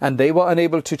 And they were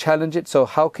unable to challenge it, so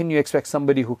how can you expect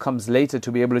somebody who comes later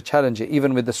to be able to challenge it,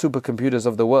 even with the supercomputers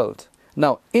of the world?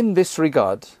 Now, in this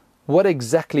regard, what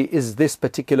exactly is this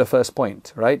particular first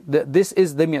point, right? This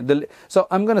is so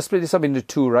I'm going to split this up into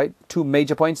two, right? Two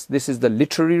major points. This is the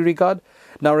literary regard.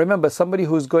 Now remember, somebody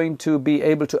who's going to be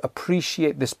able to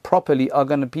appreciate this properly are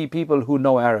going to be people who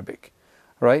know Arabic,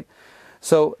 right?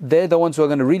 So they're the ones who are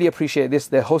going to really appreciate this.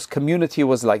 Their host community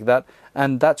was like that,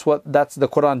 and that's the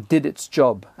Quran did its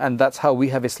job, and that's how we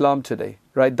have Islam today,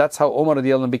 right? That's how Umar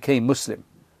radiallahu anhu became Muslim.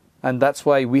 And that's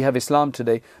why we have Islam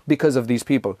today, because of these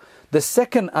people. The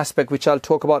second aspect, which I'll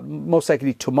talk about most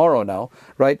likely tomorrow now,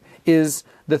 right, is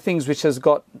the things which has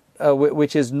got,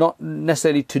 which is not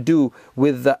necessarily to do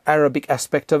with the Arabic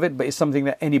aspect of it, but it's something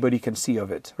that anybody can see of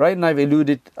it, right? And I've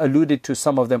alluded to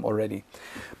some of them already.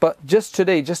 But just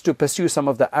today, just to pursue some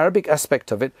of the Arabic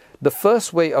aspect of it, the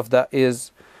first way of that is,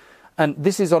 and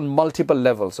this is on multiple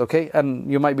levels, okay?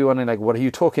 And you might be wondering, like, what are you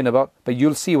talking about? But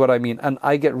you'll see what I mean. And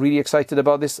I get really excited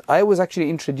about this. I was actually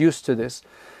introduced to this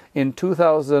in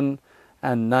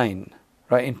 2009,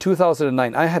 right? In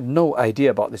 2009, I had no idea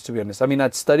about this, to be honest. I mean,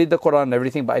 I'd studied the Quran and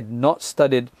everything, but I'd not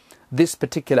studied this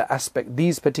particular aspect,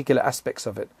 these particular aspects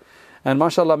of it. And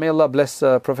mashallah, may Allah bless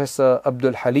Professor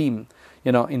Abdul Halim,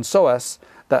 in SOAS,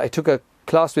 that I took a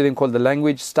class with him called The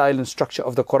Language, Style and Structure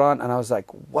of the Quran. And I was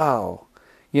like, wow.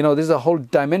 This is a whole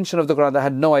dimension of the Quran that I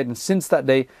had no idea. And since that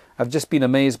day, I've just been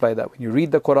amazed by that. When you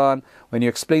read the Quran, when you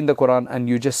explain the Quran, and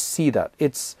you just see that.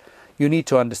 You need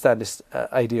to understand this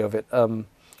idea of it.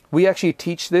 We actually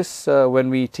teach this when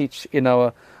we teach in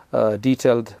our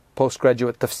detailed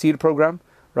postgraduate tafsir program,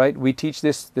 right? We teach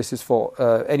this. This is for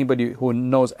anybody who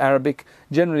knows Arabic.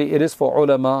 Generally, it is for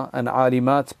ulama and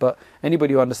alimat, but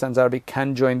anybody who understands Arabic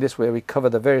can join this, where we cover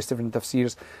the various different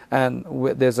tafsirs, and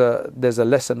there's a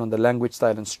lesson on the language,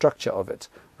 style and structure of it,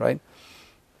 right?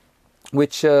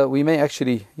 Which we may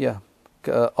actually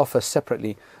offer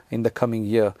separately in the coming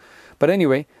year. But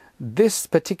anyway, this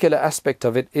particular aspect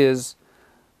of it is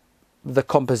the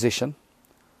composition,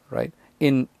 right?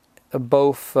 In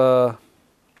both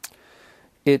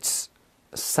its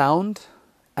sound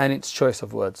and its choice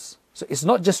of words. So it's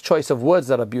not just choice of words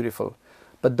that are beautiful,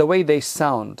 but the way they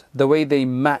sound, the way they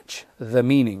match the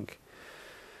meaning.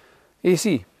 You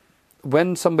see,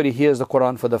 when somebody hears the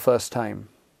Quran for the first time,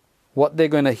 what they're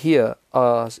going to hear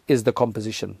is the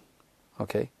composition.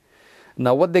 Okay?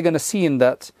 Now what they're going to see in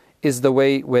that is the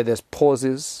way where there's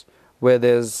pauses, where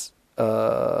there's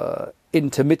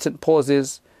intermittent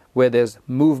pauses, where there's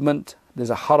movement,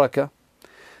 there's a harakah.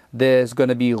 There's going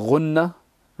to be ghunna,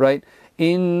 right?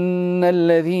 Inna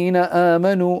alladhina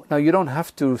amanu. Now you don't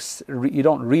have to, you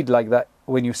don't read like that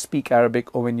when you speak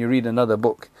Arabic or when you read another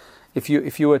book. If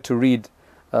you were to read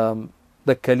the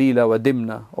Kalila wa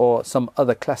Dimna or some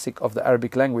other classic of the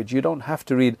Arabic language, you don't have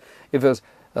to read, if it was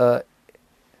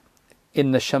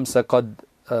Inna shamsa qad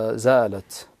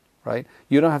zalat, right?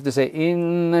 You don't have to say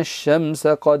Inna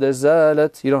shamsa qad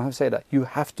zalat. You don't have to say that. You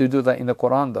have to do that in the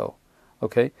Quran though,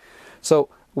 okay? So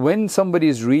when somebody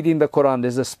is reading the Quran,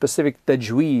 there's a specific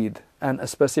tajweed and a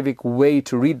specific way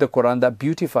to read the Quran that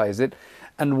beautifies it.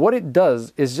 And what it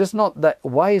does is just not that.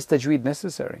 Why is tajweed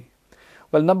necessary?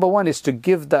 Well, number one is to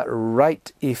give that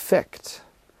right effect,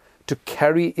 to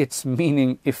carry its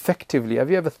meaning effectively.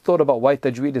 Have you ever thought about why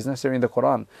tajweed is necessary in the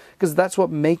Quran? Because that's what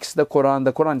makes the Quran.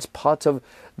 The Quran is part of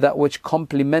that which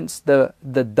complements the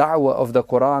da'wah of the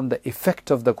Quran, the effect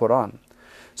of the Quran.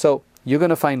 So you're going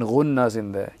to find ghunnas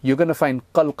in there. You're going to find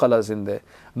qalqalas in there.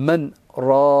 Man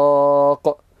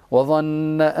raq wa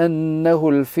dhanna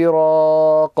annahu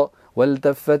al-firaq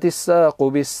waltaffat as-saq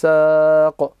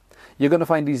bis-saq. You're going to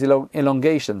find these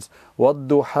elongations.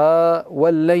 وَالضُّحَى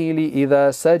وَاللَّيْلِ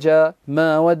إِذَا سَجَى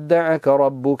مَا وَدَّعَكَ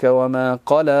رَبُّكَ وَمَا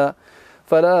قَلَى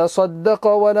فَلَا صَدَّقَ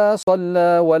وَلَا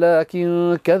صَلَّى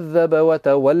وَلَكِنْ كَذَّبَ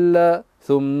وَتَوَلَّى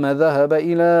ثُمَّ ذَهَبَ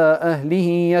إِلَىٰ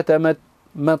أَهْلِهِ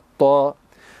يَتَمَطَّى.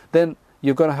 Then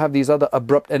you're going to have these other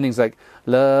abrupt endings like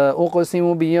لَا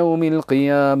أُقْسِمُ بِيَوْمِ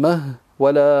الْقِيَامَةِ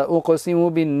وَلَا أُقْسِمُ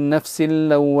بِالنَّفْسِ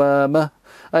اللَّوَّامَةِ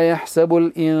أَيَحْسَبُ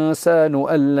الْإِنسَانُ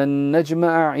أَن لَّن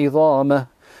نَّجْمَعَ عِظَامَهُ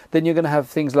Then you're going to have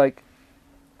things like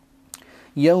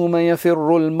يَوْمَ يَفِرُّ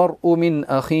الْمَرْءُ مِنْ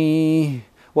أَخِيهِ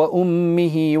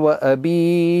وَأُمِّهِ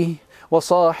وَأَبِيهِ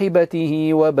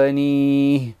وَصَاحِبَتِهِ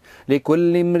وَبَنِيهِ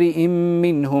لِكُلِّ امْرِئٍ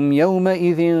مِّنْهُمْ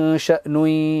يَوْمَئِذٍ شَأْنٌ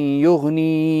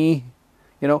يُغْنِيهِ.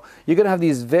 You know, you're going to have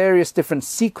these various different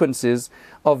sequences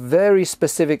of very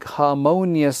specific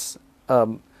harmonious,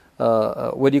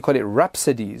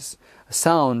 rhapsodies,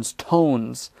 sounds,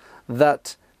 tones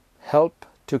that help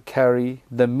to carry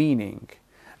the meaning.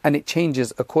 And it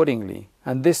changes accordingly.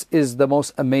 And this is the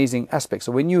most amazing aspect.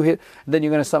 So when you hit, then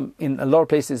you're going to, in a lot of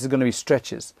places, it's going to be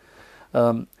stretches.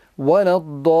 وَلَا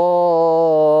الضَّالِّينَ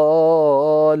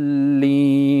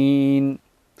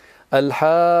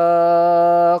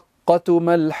الْحَاقَّةُ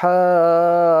مَا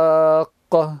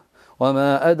الْحَاقَّةُ وَمَا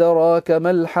أَدْرَاكَ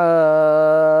مَا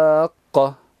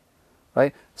الْحَاقَّةُ.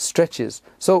 Right? Stretches.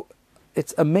 So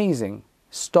it's amazing.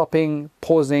 Stopping,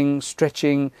 pausing,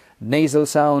 stretching, nasal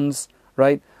sounds,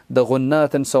 right? The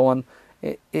ghunnat and so on.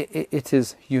 It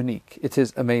is unique. It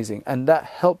is amazing. And that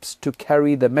helps to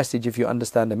carry the message if you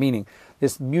understand the meaning.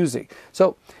 This music.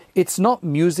 So it's not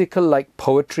musical like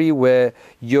poetry where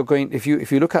you're going, if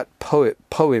you look at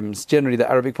poems, generally the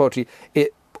Arabic poetry,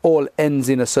 it all ends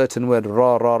in a certain word,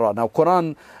 ra, ra, ra. Now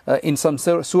Quran, in some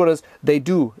surahs, they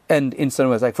do end in certain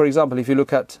words. Like for example, if you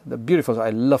look at the beautiful, I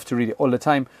love to read it all the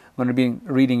time. I'm going to be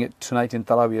reading it tonight in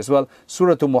Taraweeh as well.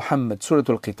 Surah Muhammad, Surah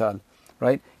Al-Qital,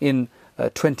 right? In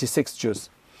 26 juz.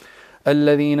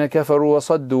 الذين كفروا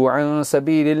وصدوا عن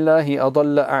سبيل الله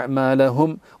أضل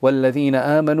أعمالهم والذين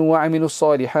آمنوا وعملوا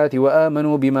الصالحات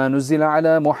وآمنوا بما نزل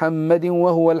على محمد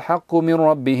وهو الحق من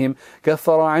ربهم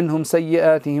كفر عنهم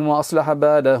سيئاتهم وأصلح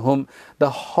بالهم. The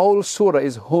whole surah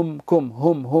is hum, kum,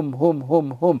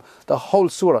 hum. The whole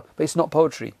surah, but it's not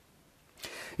poetry.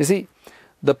 You see,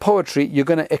 the poetry, you're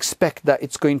going to expect that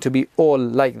it's going to be all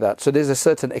like that. So there's a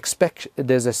certain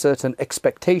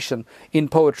expectation in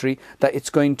poetry that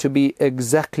it's going to be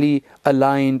exactly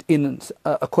aligned in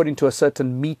according to a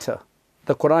certain meter.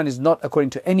 The Quran is not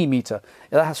according to any meter.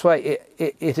 That's why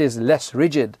it is less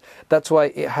rigid. That's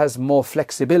why it has more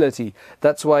flexibility.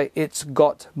 That's why it's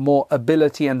got more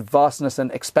ability and vastness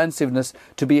and expansiveness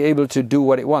to be able to do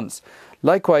what it wants.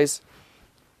 Likewise,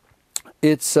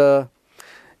 it's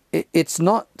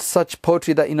not such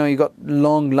poetry that, you got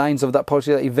long lines of that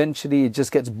poetry that eventually it just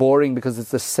gets boring because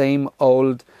it's the same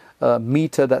old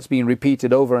meter that's being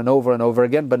repeated over and over and over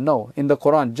again. But no, in the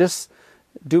Quran, just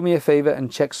do me a favor and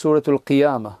check Surah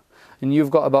Al-Qiyamah. And you've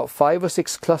got about 5 or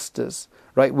 6 clusters,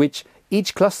 right? Which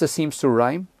each cluster seems to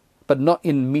rhyme, but not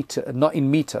in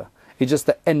meter. It's just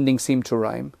the endings seem to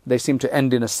rhyme. They seem to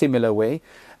end in a similar way.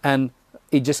 And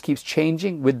it just keeps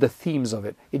changing with the themes of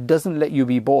it. It doesn't let you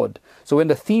be bored. So when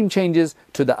the theme changes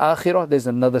to the akhirah, there's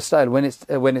another style. When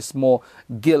it's more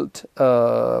guilt,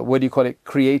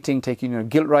 creating, taking your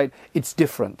guilt right, it's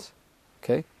different.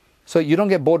 Okay? So you don't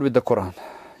get bored with the Quran.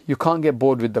 You can't get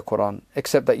bored with the Quran,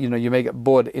 except that, you may get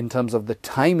bored in terms of the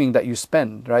timing that you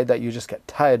spend, right? That you just get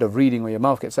tired of reading or your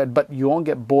mouth gets tired, but you won't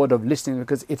get bored of listening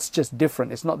because it's just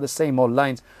different. It's not the same old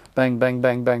lines, bang, bang,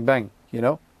 bang, bang, bang,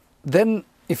 Then,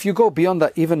 if you go beyond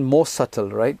that, even more subtle,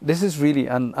 right? This is really,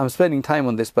 and I'm spending time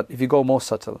on this, but if you go more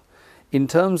subtle, in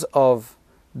terms of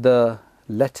the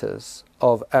letters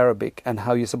of Arabic and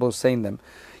how you're supposed to say them,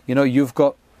 you've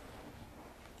got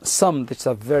some that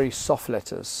are very soft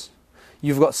letters.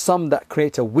 You've got some that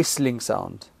create a whistling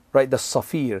sound, right? The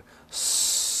safir,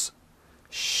 s,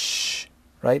 sh,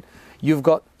 right? You've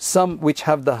got some which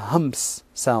have the humps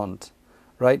sound,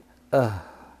 right?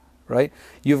 Right?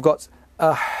 You've got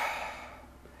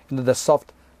the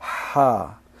soft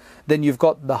ha. Then you've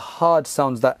got the hard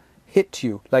sounds that hit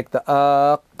you, like the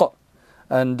q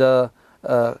and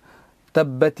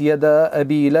tabbat yada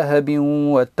abi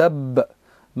lahabin wa tab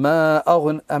ma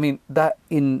aghn. I mean, that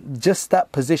in just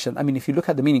that position. I mean, if you look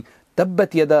at the meaning,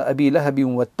 tabbat yada abi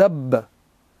lahabin wa tab.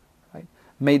 Right?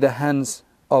 May the hands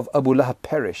of Abu Lahab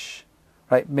perish.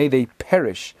 Right? May they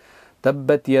perish.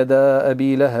 تبت يدا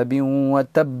أبي لهب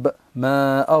وتب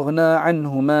ما أغنى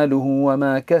عنه ماله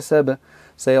وما كسب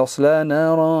سيصلى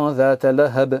نارا ذات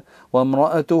لهب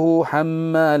وامرأته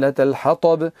حمالة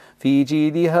الحطب في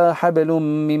جيدها حبل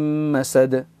من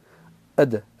مسد.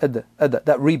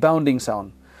 That rebounding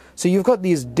sound. So you've got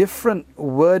these different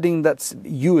wording that's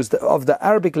used of the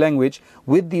Arabic language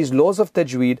with these laws of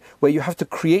tajweed where you have to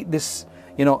create this,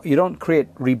 you don't create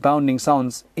rebounding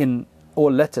sounds in all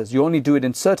letters. You only do it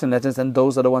in certain letters, and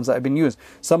those are the ones that have been used.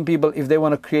 Some people, if they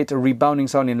want to create a rebounding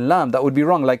sound in lam, that would be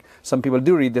wrong. Like some people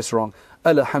do read this wrong.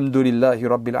 Alhamdulillahi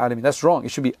Rabbil Alameen. That's wrong.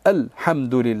 It should be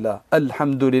Alhamdulillah.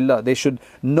 Alhamdulillah. There should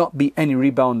not be any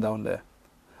rebound down there.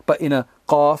 But in a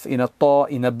qaf, in a ta,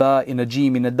 in a ba, in a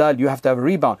jim, in a dal, you have to have a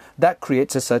rebound. That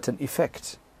creates a certain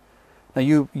effect. Now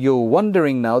you're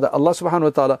wondering now that Allah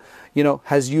subhanahu wa ta'ala,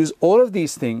 has used all of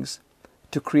these things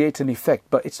to create an effect,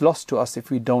 but it's lost to us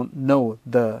if we don't know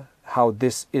how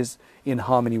this is in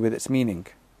harmony with its meaning.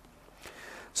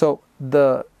 So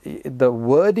the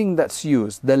wording that's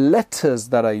used, the letters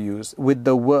that are used with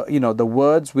the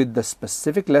words with the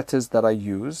specific letters that are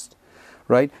used,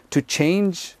 right, to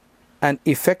change and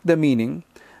affect the meaning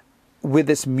with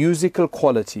its musical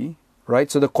quality,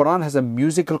 right? So the Quran has a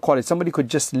musical quality. Somebody could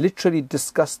just literally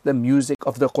discuss the music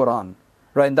of the Quran,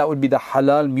 right? And that would be the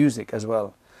halal music as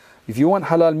well. If you want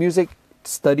halal music,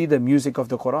 study the music of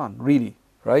the Quran, really,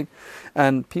 right?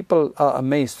 And people are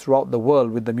amazed throughout the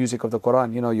world with the music of the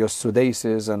Quran. Your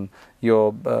Sudaisis and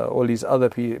your all these other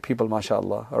people,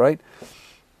 mashallah, all right?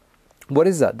 What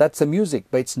is that? That's a music,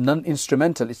 but it's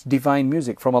non-instrumental. It's divine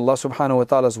music from Allah subhanahu wa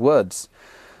ta'ala's words.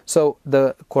 So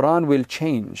the Quran will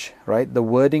change, right? The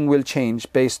wording will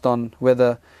change based on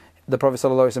whether the Prophet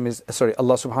ﷺ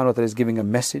Allah subhanahu wa ta'ala is giving a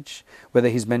message, whether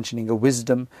he's mentioning a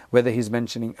wisdom, whether he's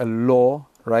mentioning a law,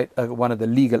 right? One of the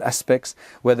legal aspects,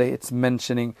 whether it's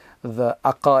mentioning the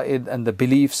aqaid and the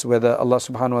beliefs, whether Allah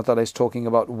subhanahu wa ta'ala is talking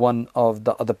about one of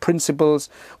the other principles,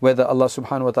 whether Allah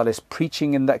subhanahu wa ta'ala is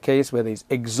preaching in that case, whether he's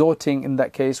exhorting in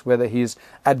that case, whether he's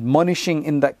admonishing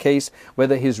in that case,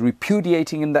 whether he's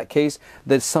repudiating in that case.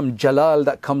 There's some jalal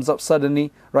that comes up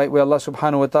suddenly, right? Where Allah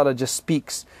subhanahu wa ta'ala just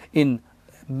speaks in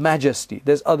majesty.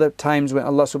 There's other times when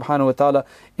Allah subhanahu wa ta'ala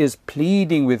is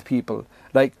pleading with people,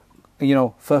 like,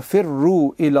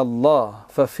 فَفِرُّوا إِلَى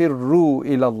اللَّهِ فَفِرُّوا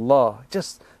إِلَى اللَّهِ.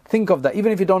 Just think of that,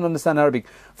 even if you don't understand Arabic.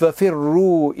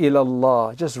 فَفِرُّوا إِلَى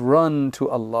اللَّهِ. Just run to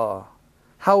Allah.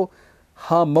 How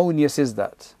harmonious is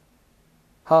that?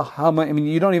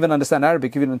 You don't even understand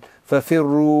Arabic. Even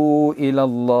فَفِرُّوا إِلَى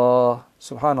اللَّهِ.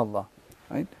 Subhanallah.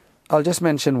 Right? I'll just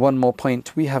mention one more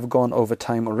point. We have gone over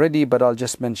time already, but I'll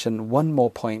just mention one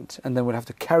more point, and then we'll have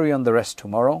to carry on the rest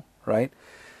tomorrow, right?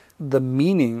 The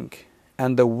meaning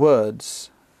and the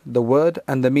words, the word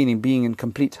and the meaning being in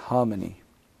complete harmony,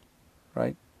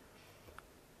 right?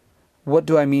 What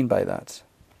do I mean by that?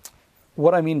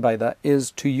 What I mean by that is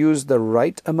to use the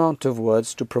right amount of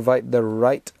words to provide the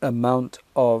right amount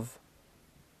of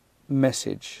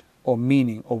message or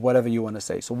meaning or whatever you want to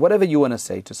say. So whatever you want to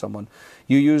say to someone,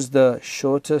 you use the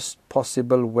shortest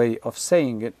possible way of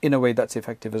saying it in a way that's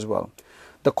effective as well.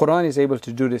 The Quran is able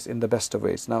to do this in the best of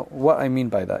ways. Now, what I mean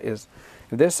by that is,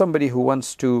 if there's somebody who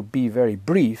wants to be very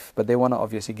brief, but they want to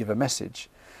obviously give a message,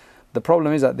 the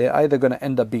problem is that they're either going to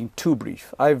end up being too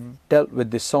brief. I've dealt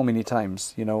with this so many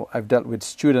times. I've dealt with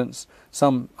students.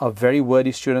 Some are very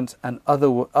wordy students, and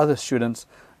other students,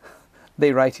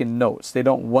 they write in notes. They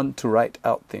don't want to write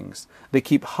out things. They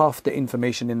keep half the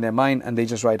information in their mind and they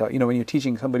just write out. When you're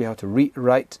teaching somebody how to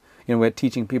write, we're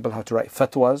teaching people how to write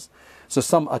fatwas. So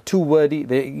some are too wordy,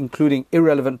 they're including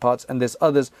irrelevant parts, and there's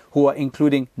others who are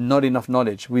including not enough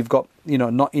knowledge. We've got,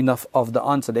 not enough of the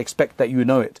answer. They expect that you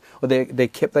know it. Or they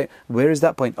kept that. Where is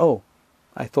that point? Oh,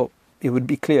 I thought it would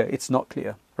be clear. It's not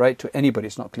clear, right? To anybody,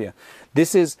 it's not clear.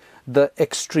 This is the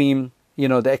extreme,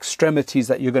 the extremities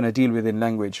that you're going to deal with in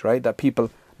language, right? That people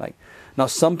like. Now,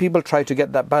 some people try to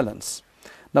get that balance.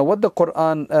 Now, what the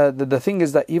Quran, the thing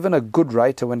is that even a good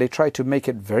writer, when they try to make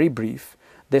it very brief,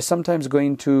 they're sometimes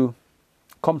going to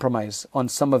compromise on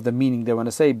some of the meaning they want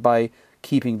to say by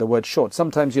keeping the word short.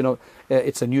 Sometimes,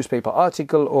 it's a newspaper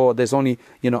article, or there's only,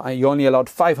 you're only allowed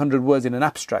 500 words in an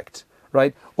abstract,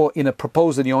 right? Or in a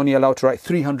proposal, you're only allowed to write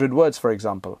 300 words, for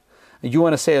example. And you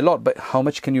want to say a lot, but how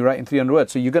much can you write in 300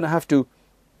 words? So you're going to have to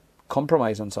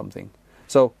compromise on something.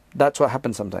 So that's what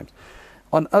happens sometimes.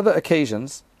 On other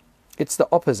occasions, it's the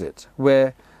opposite,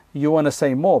 where you want to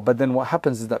say more, but then what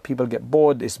happens is that people get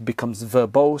bored, it becomes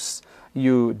verbose,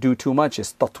 you do too much,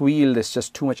 it's tatweel, there's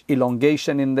just too much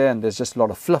elongation in there, and there's just a lot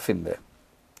of fluff in there.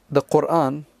 The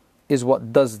Quran is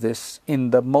what does this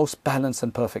in the most balanced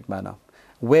and perfect manner.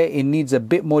 Where it needs a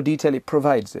bit more detail, it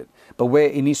provides it. But where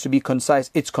it needs to be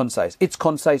concise, it's concise. It's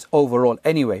concise overall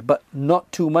anyway, but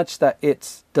not too much that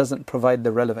it doesn't provide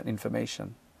the relevant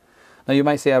information. Now you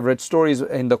might say, I've read stories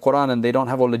in the Quran and they don't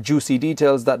have all the juicy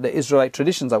details that the Israelite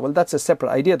traditions are. Well, that's a separate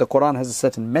idea. The Quran has a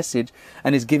certain message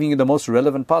and is giving you the most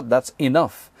relevant part. That's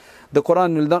enough. The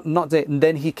Quran will not say,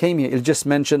 then he came here. It'll just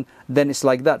mention, then it's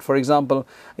like that. For example,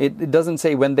 it doesn't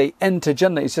say when they enter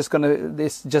Jannah. It's just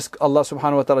Allah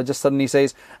subhanahu wa ta'ala just suddenly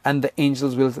says, and the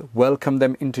angels will welcome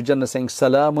them into Jannah, saying,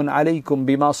 Salamun alaykum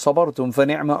bima sabartum fa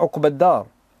ni'ma uqbad dar.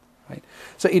 Right?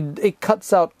 So it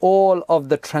cuts out all of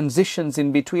the transitions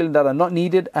in between that are not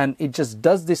needed, and it just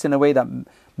does this in a way that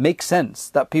makes sense,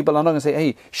 that people are not going to say,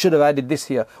 hey, should have added this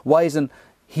here. Why isn't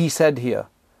he said here,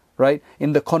 right?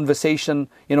 In the conversation,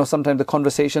 sometimes the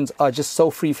conversations are just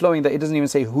so free-flowing that it doesn't even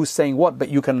say who's saying what, but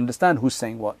you can understand who's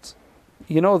saying what.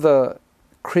 The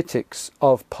critics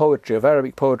of poetry, of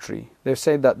Arabic poetry, they've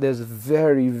said that there's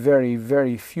very, very,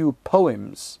 very few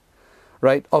poems,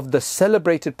 right, of the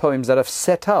celebrated poems that have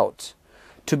set out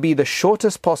to be the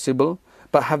shortest possible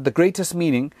but have the greatest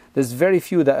meaning. There's very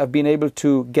few that have been able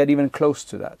to get even close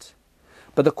to that.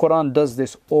 But the Quran does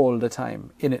this all the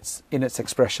time in its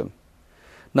expression.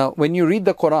 Now, when you read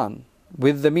the Quran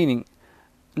with the meaning,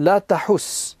 لا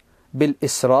تحس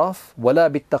بالإسراف ولا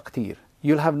بالتقتير,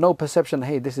 you'll have no perception,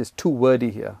 hey, this is too wordy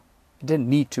here. It didn't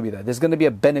need to be there. There's going to be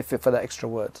a benefit for that extra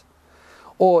word.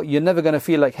 Or you're never going to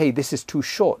feel like, hey, this is too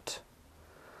short.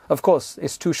 Of course,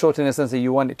 it's too short in the sense that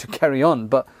you want it to carry on,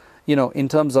 but in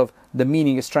terms of the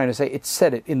meaning it's trying to say, it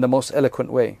said it in the most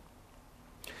eloquent way.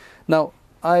 Now,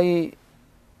 I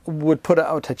would put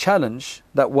out a challenge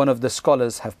that one of the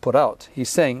scholars have put out. He's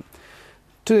saying,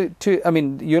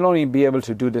 you'll only be able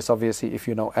to do this obviously if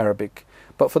you know Arabic.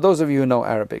 But for those of you who know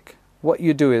Arabic, what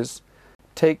you do is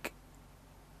take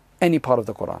any part of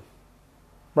the Quran,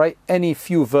 right? Any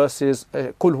few verses,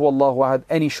 Qul huwallahu ahad,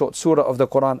 any short surah of the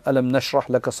Quran, Alam nashrah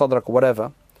laka sadrak,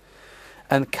 whatever,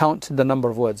 and count the number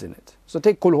of words in it. So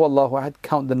take Qul huwallahu ahad,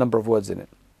 count the number of words in it.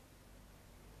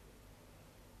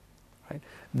 Right?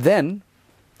 Then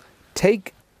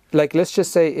take, let's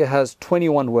just say it has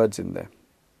 21 words in there.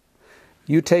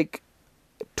 You take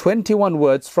 21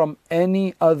 words from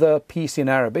any other piece in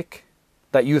Arabic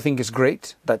that you think is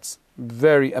great, that's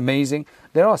very amazing.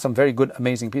 There are some very good,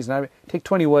 amazing pieces in Arabic. Take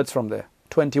 20 words from there,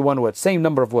 21 words, same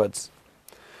number of words.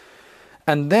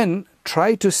 And then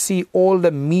try to see all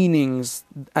the meanings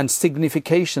and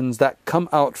significations that come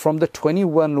out from the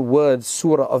 21 words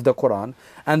surah of the Quran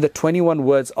and the 21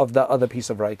 words of that other piece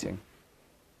of writing,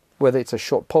 whether it's a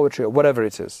short poetry or whatever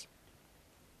it is.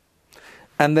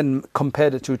 And then compare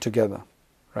the two together,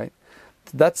 right?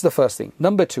 That's the first thing.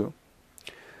 Number two,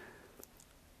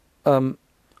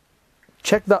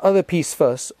 check the other piece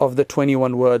first of the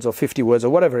 21 words or 50 words or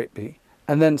whatever it be,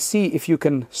 and then see if you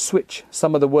can switch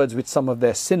some of the words with some of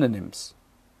their synonyms,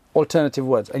 alternative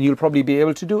words, and you'll probably be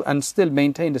able to do and still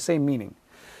maintain the same meaning.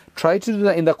 Try to do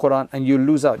that in the Quran and you'll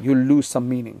lose some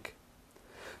meaning.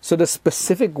 So the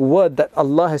specific word that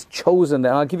Allah has chosen,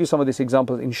 and I'll give you some of these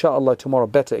examples inshallah tomorrow,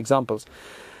 better examples.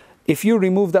 If you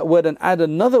remove that word and add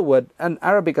another word, and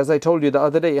Arabic, as I told you the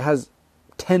other day, it has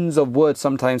tens of words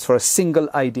sometimes for a single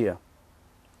idea,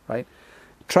 right?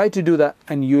 Try to do that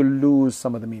and you'll lose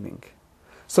some of the meaning.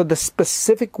 So the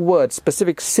specific word,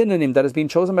 specific synonym that has been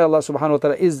chosen by Allah subhanahu wa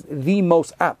ta'ala is the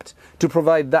most apt to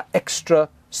provide that extra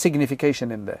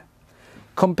signification in there.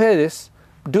 Compare this,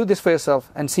 do this for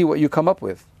yourself and see what you come up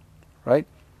with, right?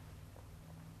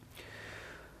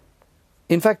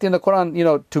 In fact, in the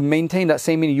Quran, to maintain that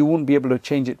same meaning, you won't be able to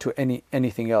change it to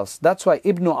anything else. That's why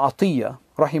Ibn Atiyah,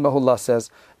 rahimahullah, says,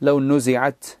 لو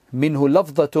نزعت منه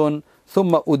لفظة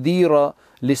ثم أدير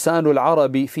لسان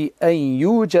العرب في أن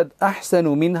يوجد أحسن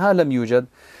منها لم يوجد.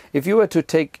 If you were to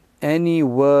take any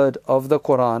word of the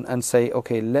Quran and say,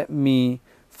 okay, let me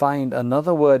find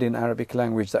another word in Arabic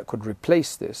language that could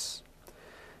replace this,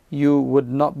 you would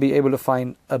not be able to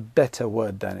find a better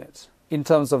word than it, in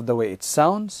terms of the way it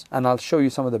sounds. And I'll show you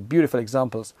some of the beautiful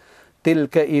examples. تِلْكَ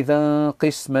إِذَا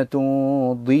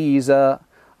قِسْمَةٌ ضِيزَى.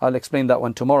 I'll explain that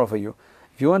one tomorrow for you.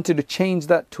 If you wanted to change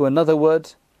that to another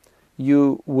word,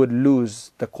 you would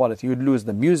lose the quality, you would lose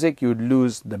the music, you would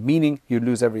lose the meaning, you'd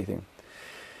lose everything.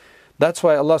 That's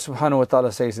why Allah subhanahu wa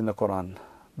ta'ala says in the Quran,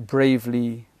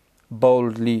 bravely,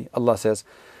 boldly, Allah says,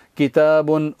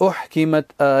 كِتَابٌ أُحْكِمَتْ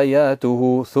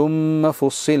آيَاتُهُ ثُمَّ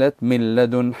فُصِّلَتْ مِن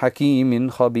لَدُنْ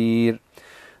حَكِيمٍ خَبِيرٍ.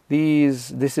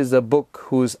 This is a book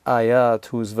whose ayat,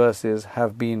 whose verses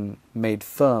have been made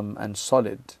firm and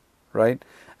solid, right?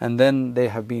 And then they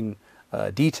have been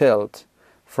detailed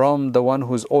from the one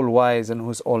who's all-wise and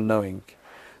who's all-knowing.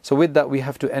 So with that, we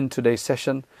have to end today's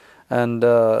session. And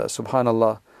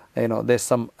subhanallah,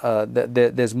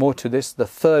 there's more to this. The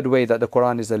third way that the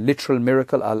Quran is a literal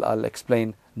miracle, I'll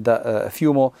explain a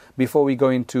few more before we go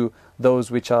into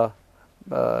those which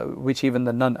even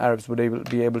the non-Arabs would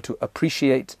be able to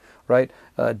appreciate, right,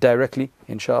 directly,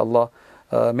 inshallah.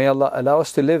 May Allah allow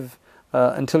us to live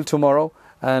until tomorrow,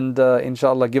 and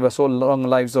inshallah give us all long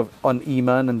lives on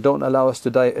Iman, and don't allow us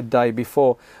to die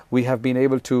before we have been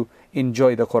able to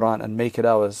enjoy the Quran and make it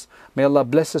ours. May Allah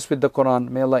bless us with the Quran.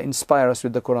 May Allah inspire us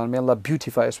with the Quran. May Allah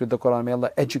beautify us with the Quran. May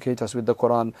Allah educate us with the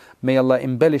Quran. May Allah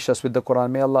embellish us with the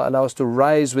Quran. May Allah allow us to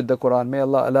rise with the Quran. May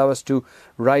Allah allow us to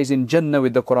rise in Jannah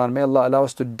with the Quran. May Allah allow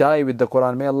us to die with the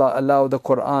Quran. May Allah allow the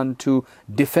Quran to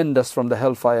defend us from the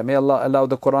hellfire. May Allah allow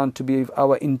the Quran to be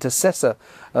our intercessor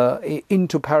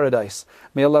into paradise.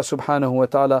 May Allah subhanahu wa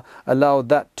ta'ala allow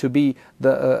that to be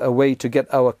a way to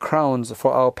get our crowns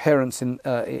for our parents in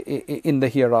the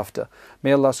hereafter.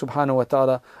 May Allah subhanahu wa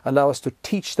ta'ala allow us to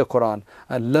teach the Quran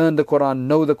and learn the Quran,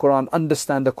 know the Quran,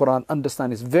 understand the Quran,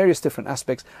 understand its various different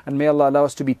aspects. And may Allah allow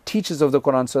us to be teachers of the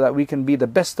Quran so that we can be the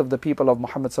best of the people of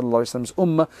Muhammad sallallahu alaihi wasallam's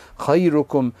ummah.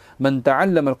 خَيْرُكُمْ مَنْ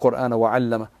تَعَلَّمَ الْقُرْآنَ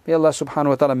وَعَلَّمَ. May Allah subhanahu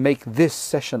wa ta'ala make this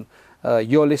session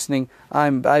you're listening,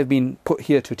 I've been put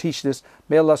here to teach this.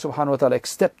 May Allah subhanahu wa ta'ala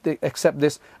accept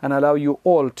this and allow you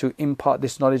all to impart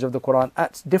this knowledge of the Quran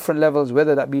at different levels,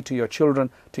 whether that be to your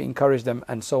children, to encourage them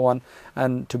and so on,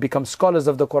 and to become scholars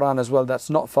of the Quran as well.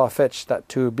 That's not far-fetched, that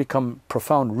to become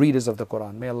profound readers of the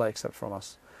Quran. May Allah accept from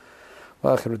us.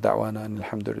 Wa akhiru da'wana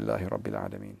alhamdulillahi rabbil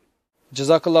alameen.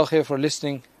 Jazakallah khair for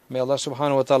listening. May Allah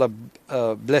subhanahu wa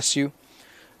ta'ala bless you.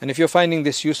 And if you're finding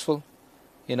this useful,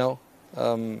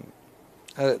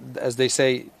 as they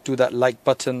say, do that like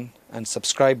button and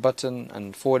subscribe button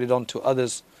and forward it on to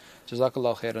others.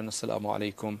 Jazakallah khairan. Assalamu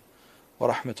alaikum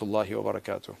wa rahmatullahi wa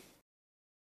barakatuh.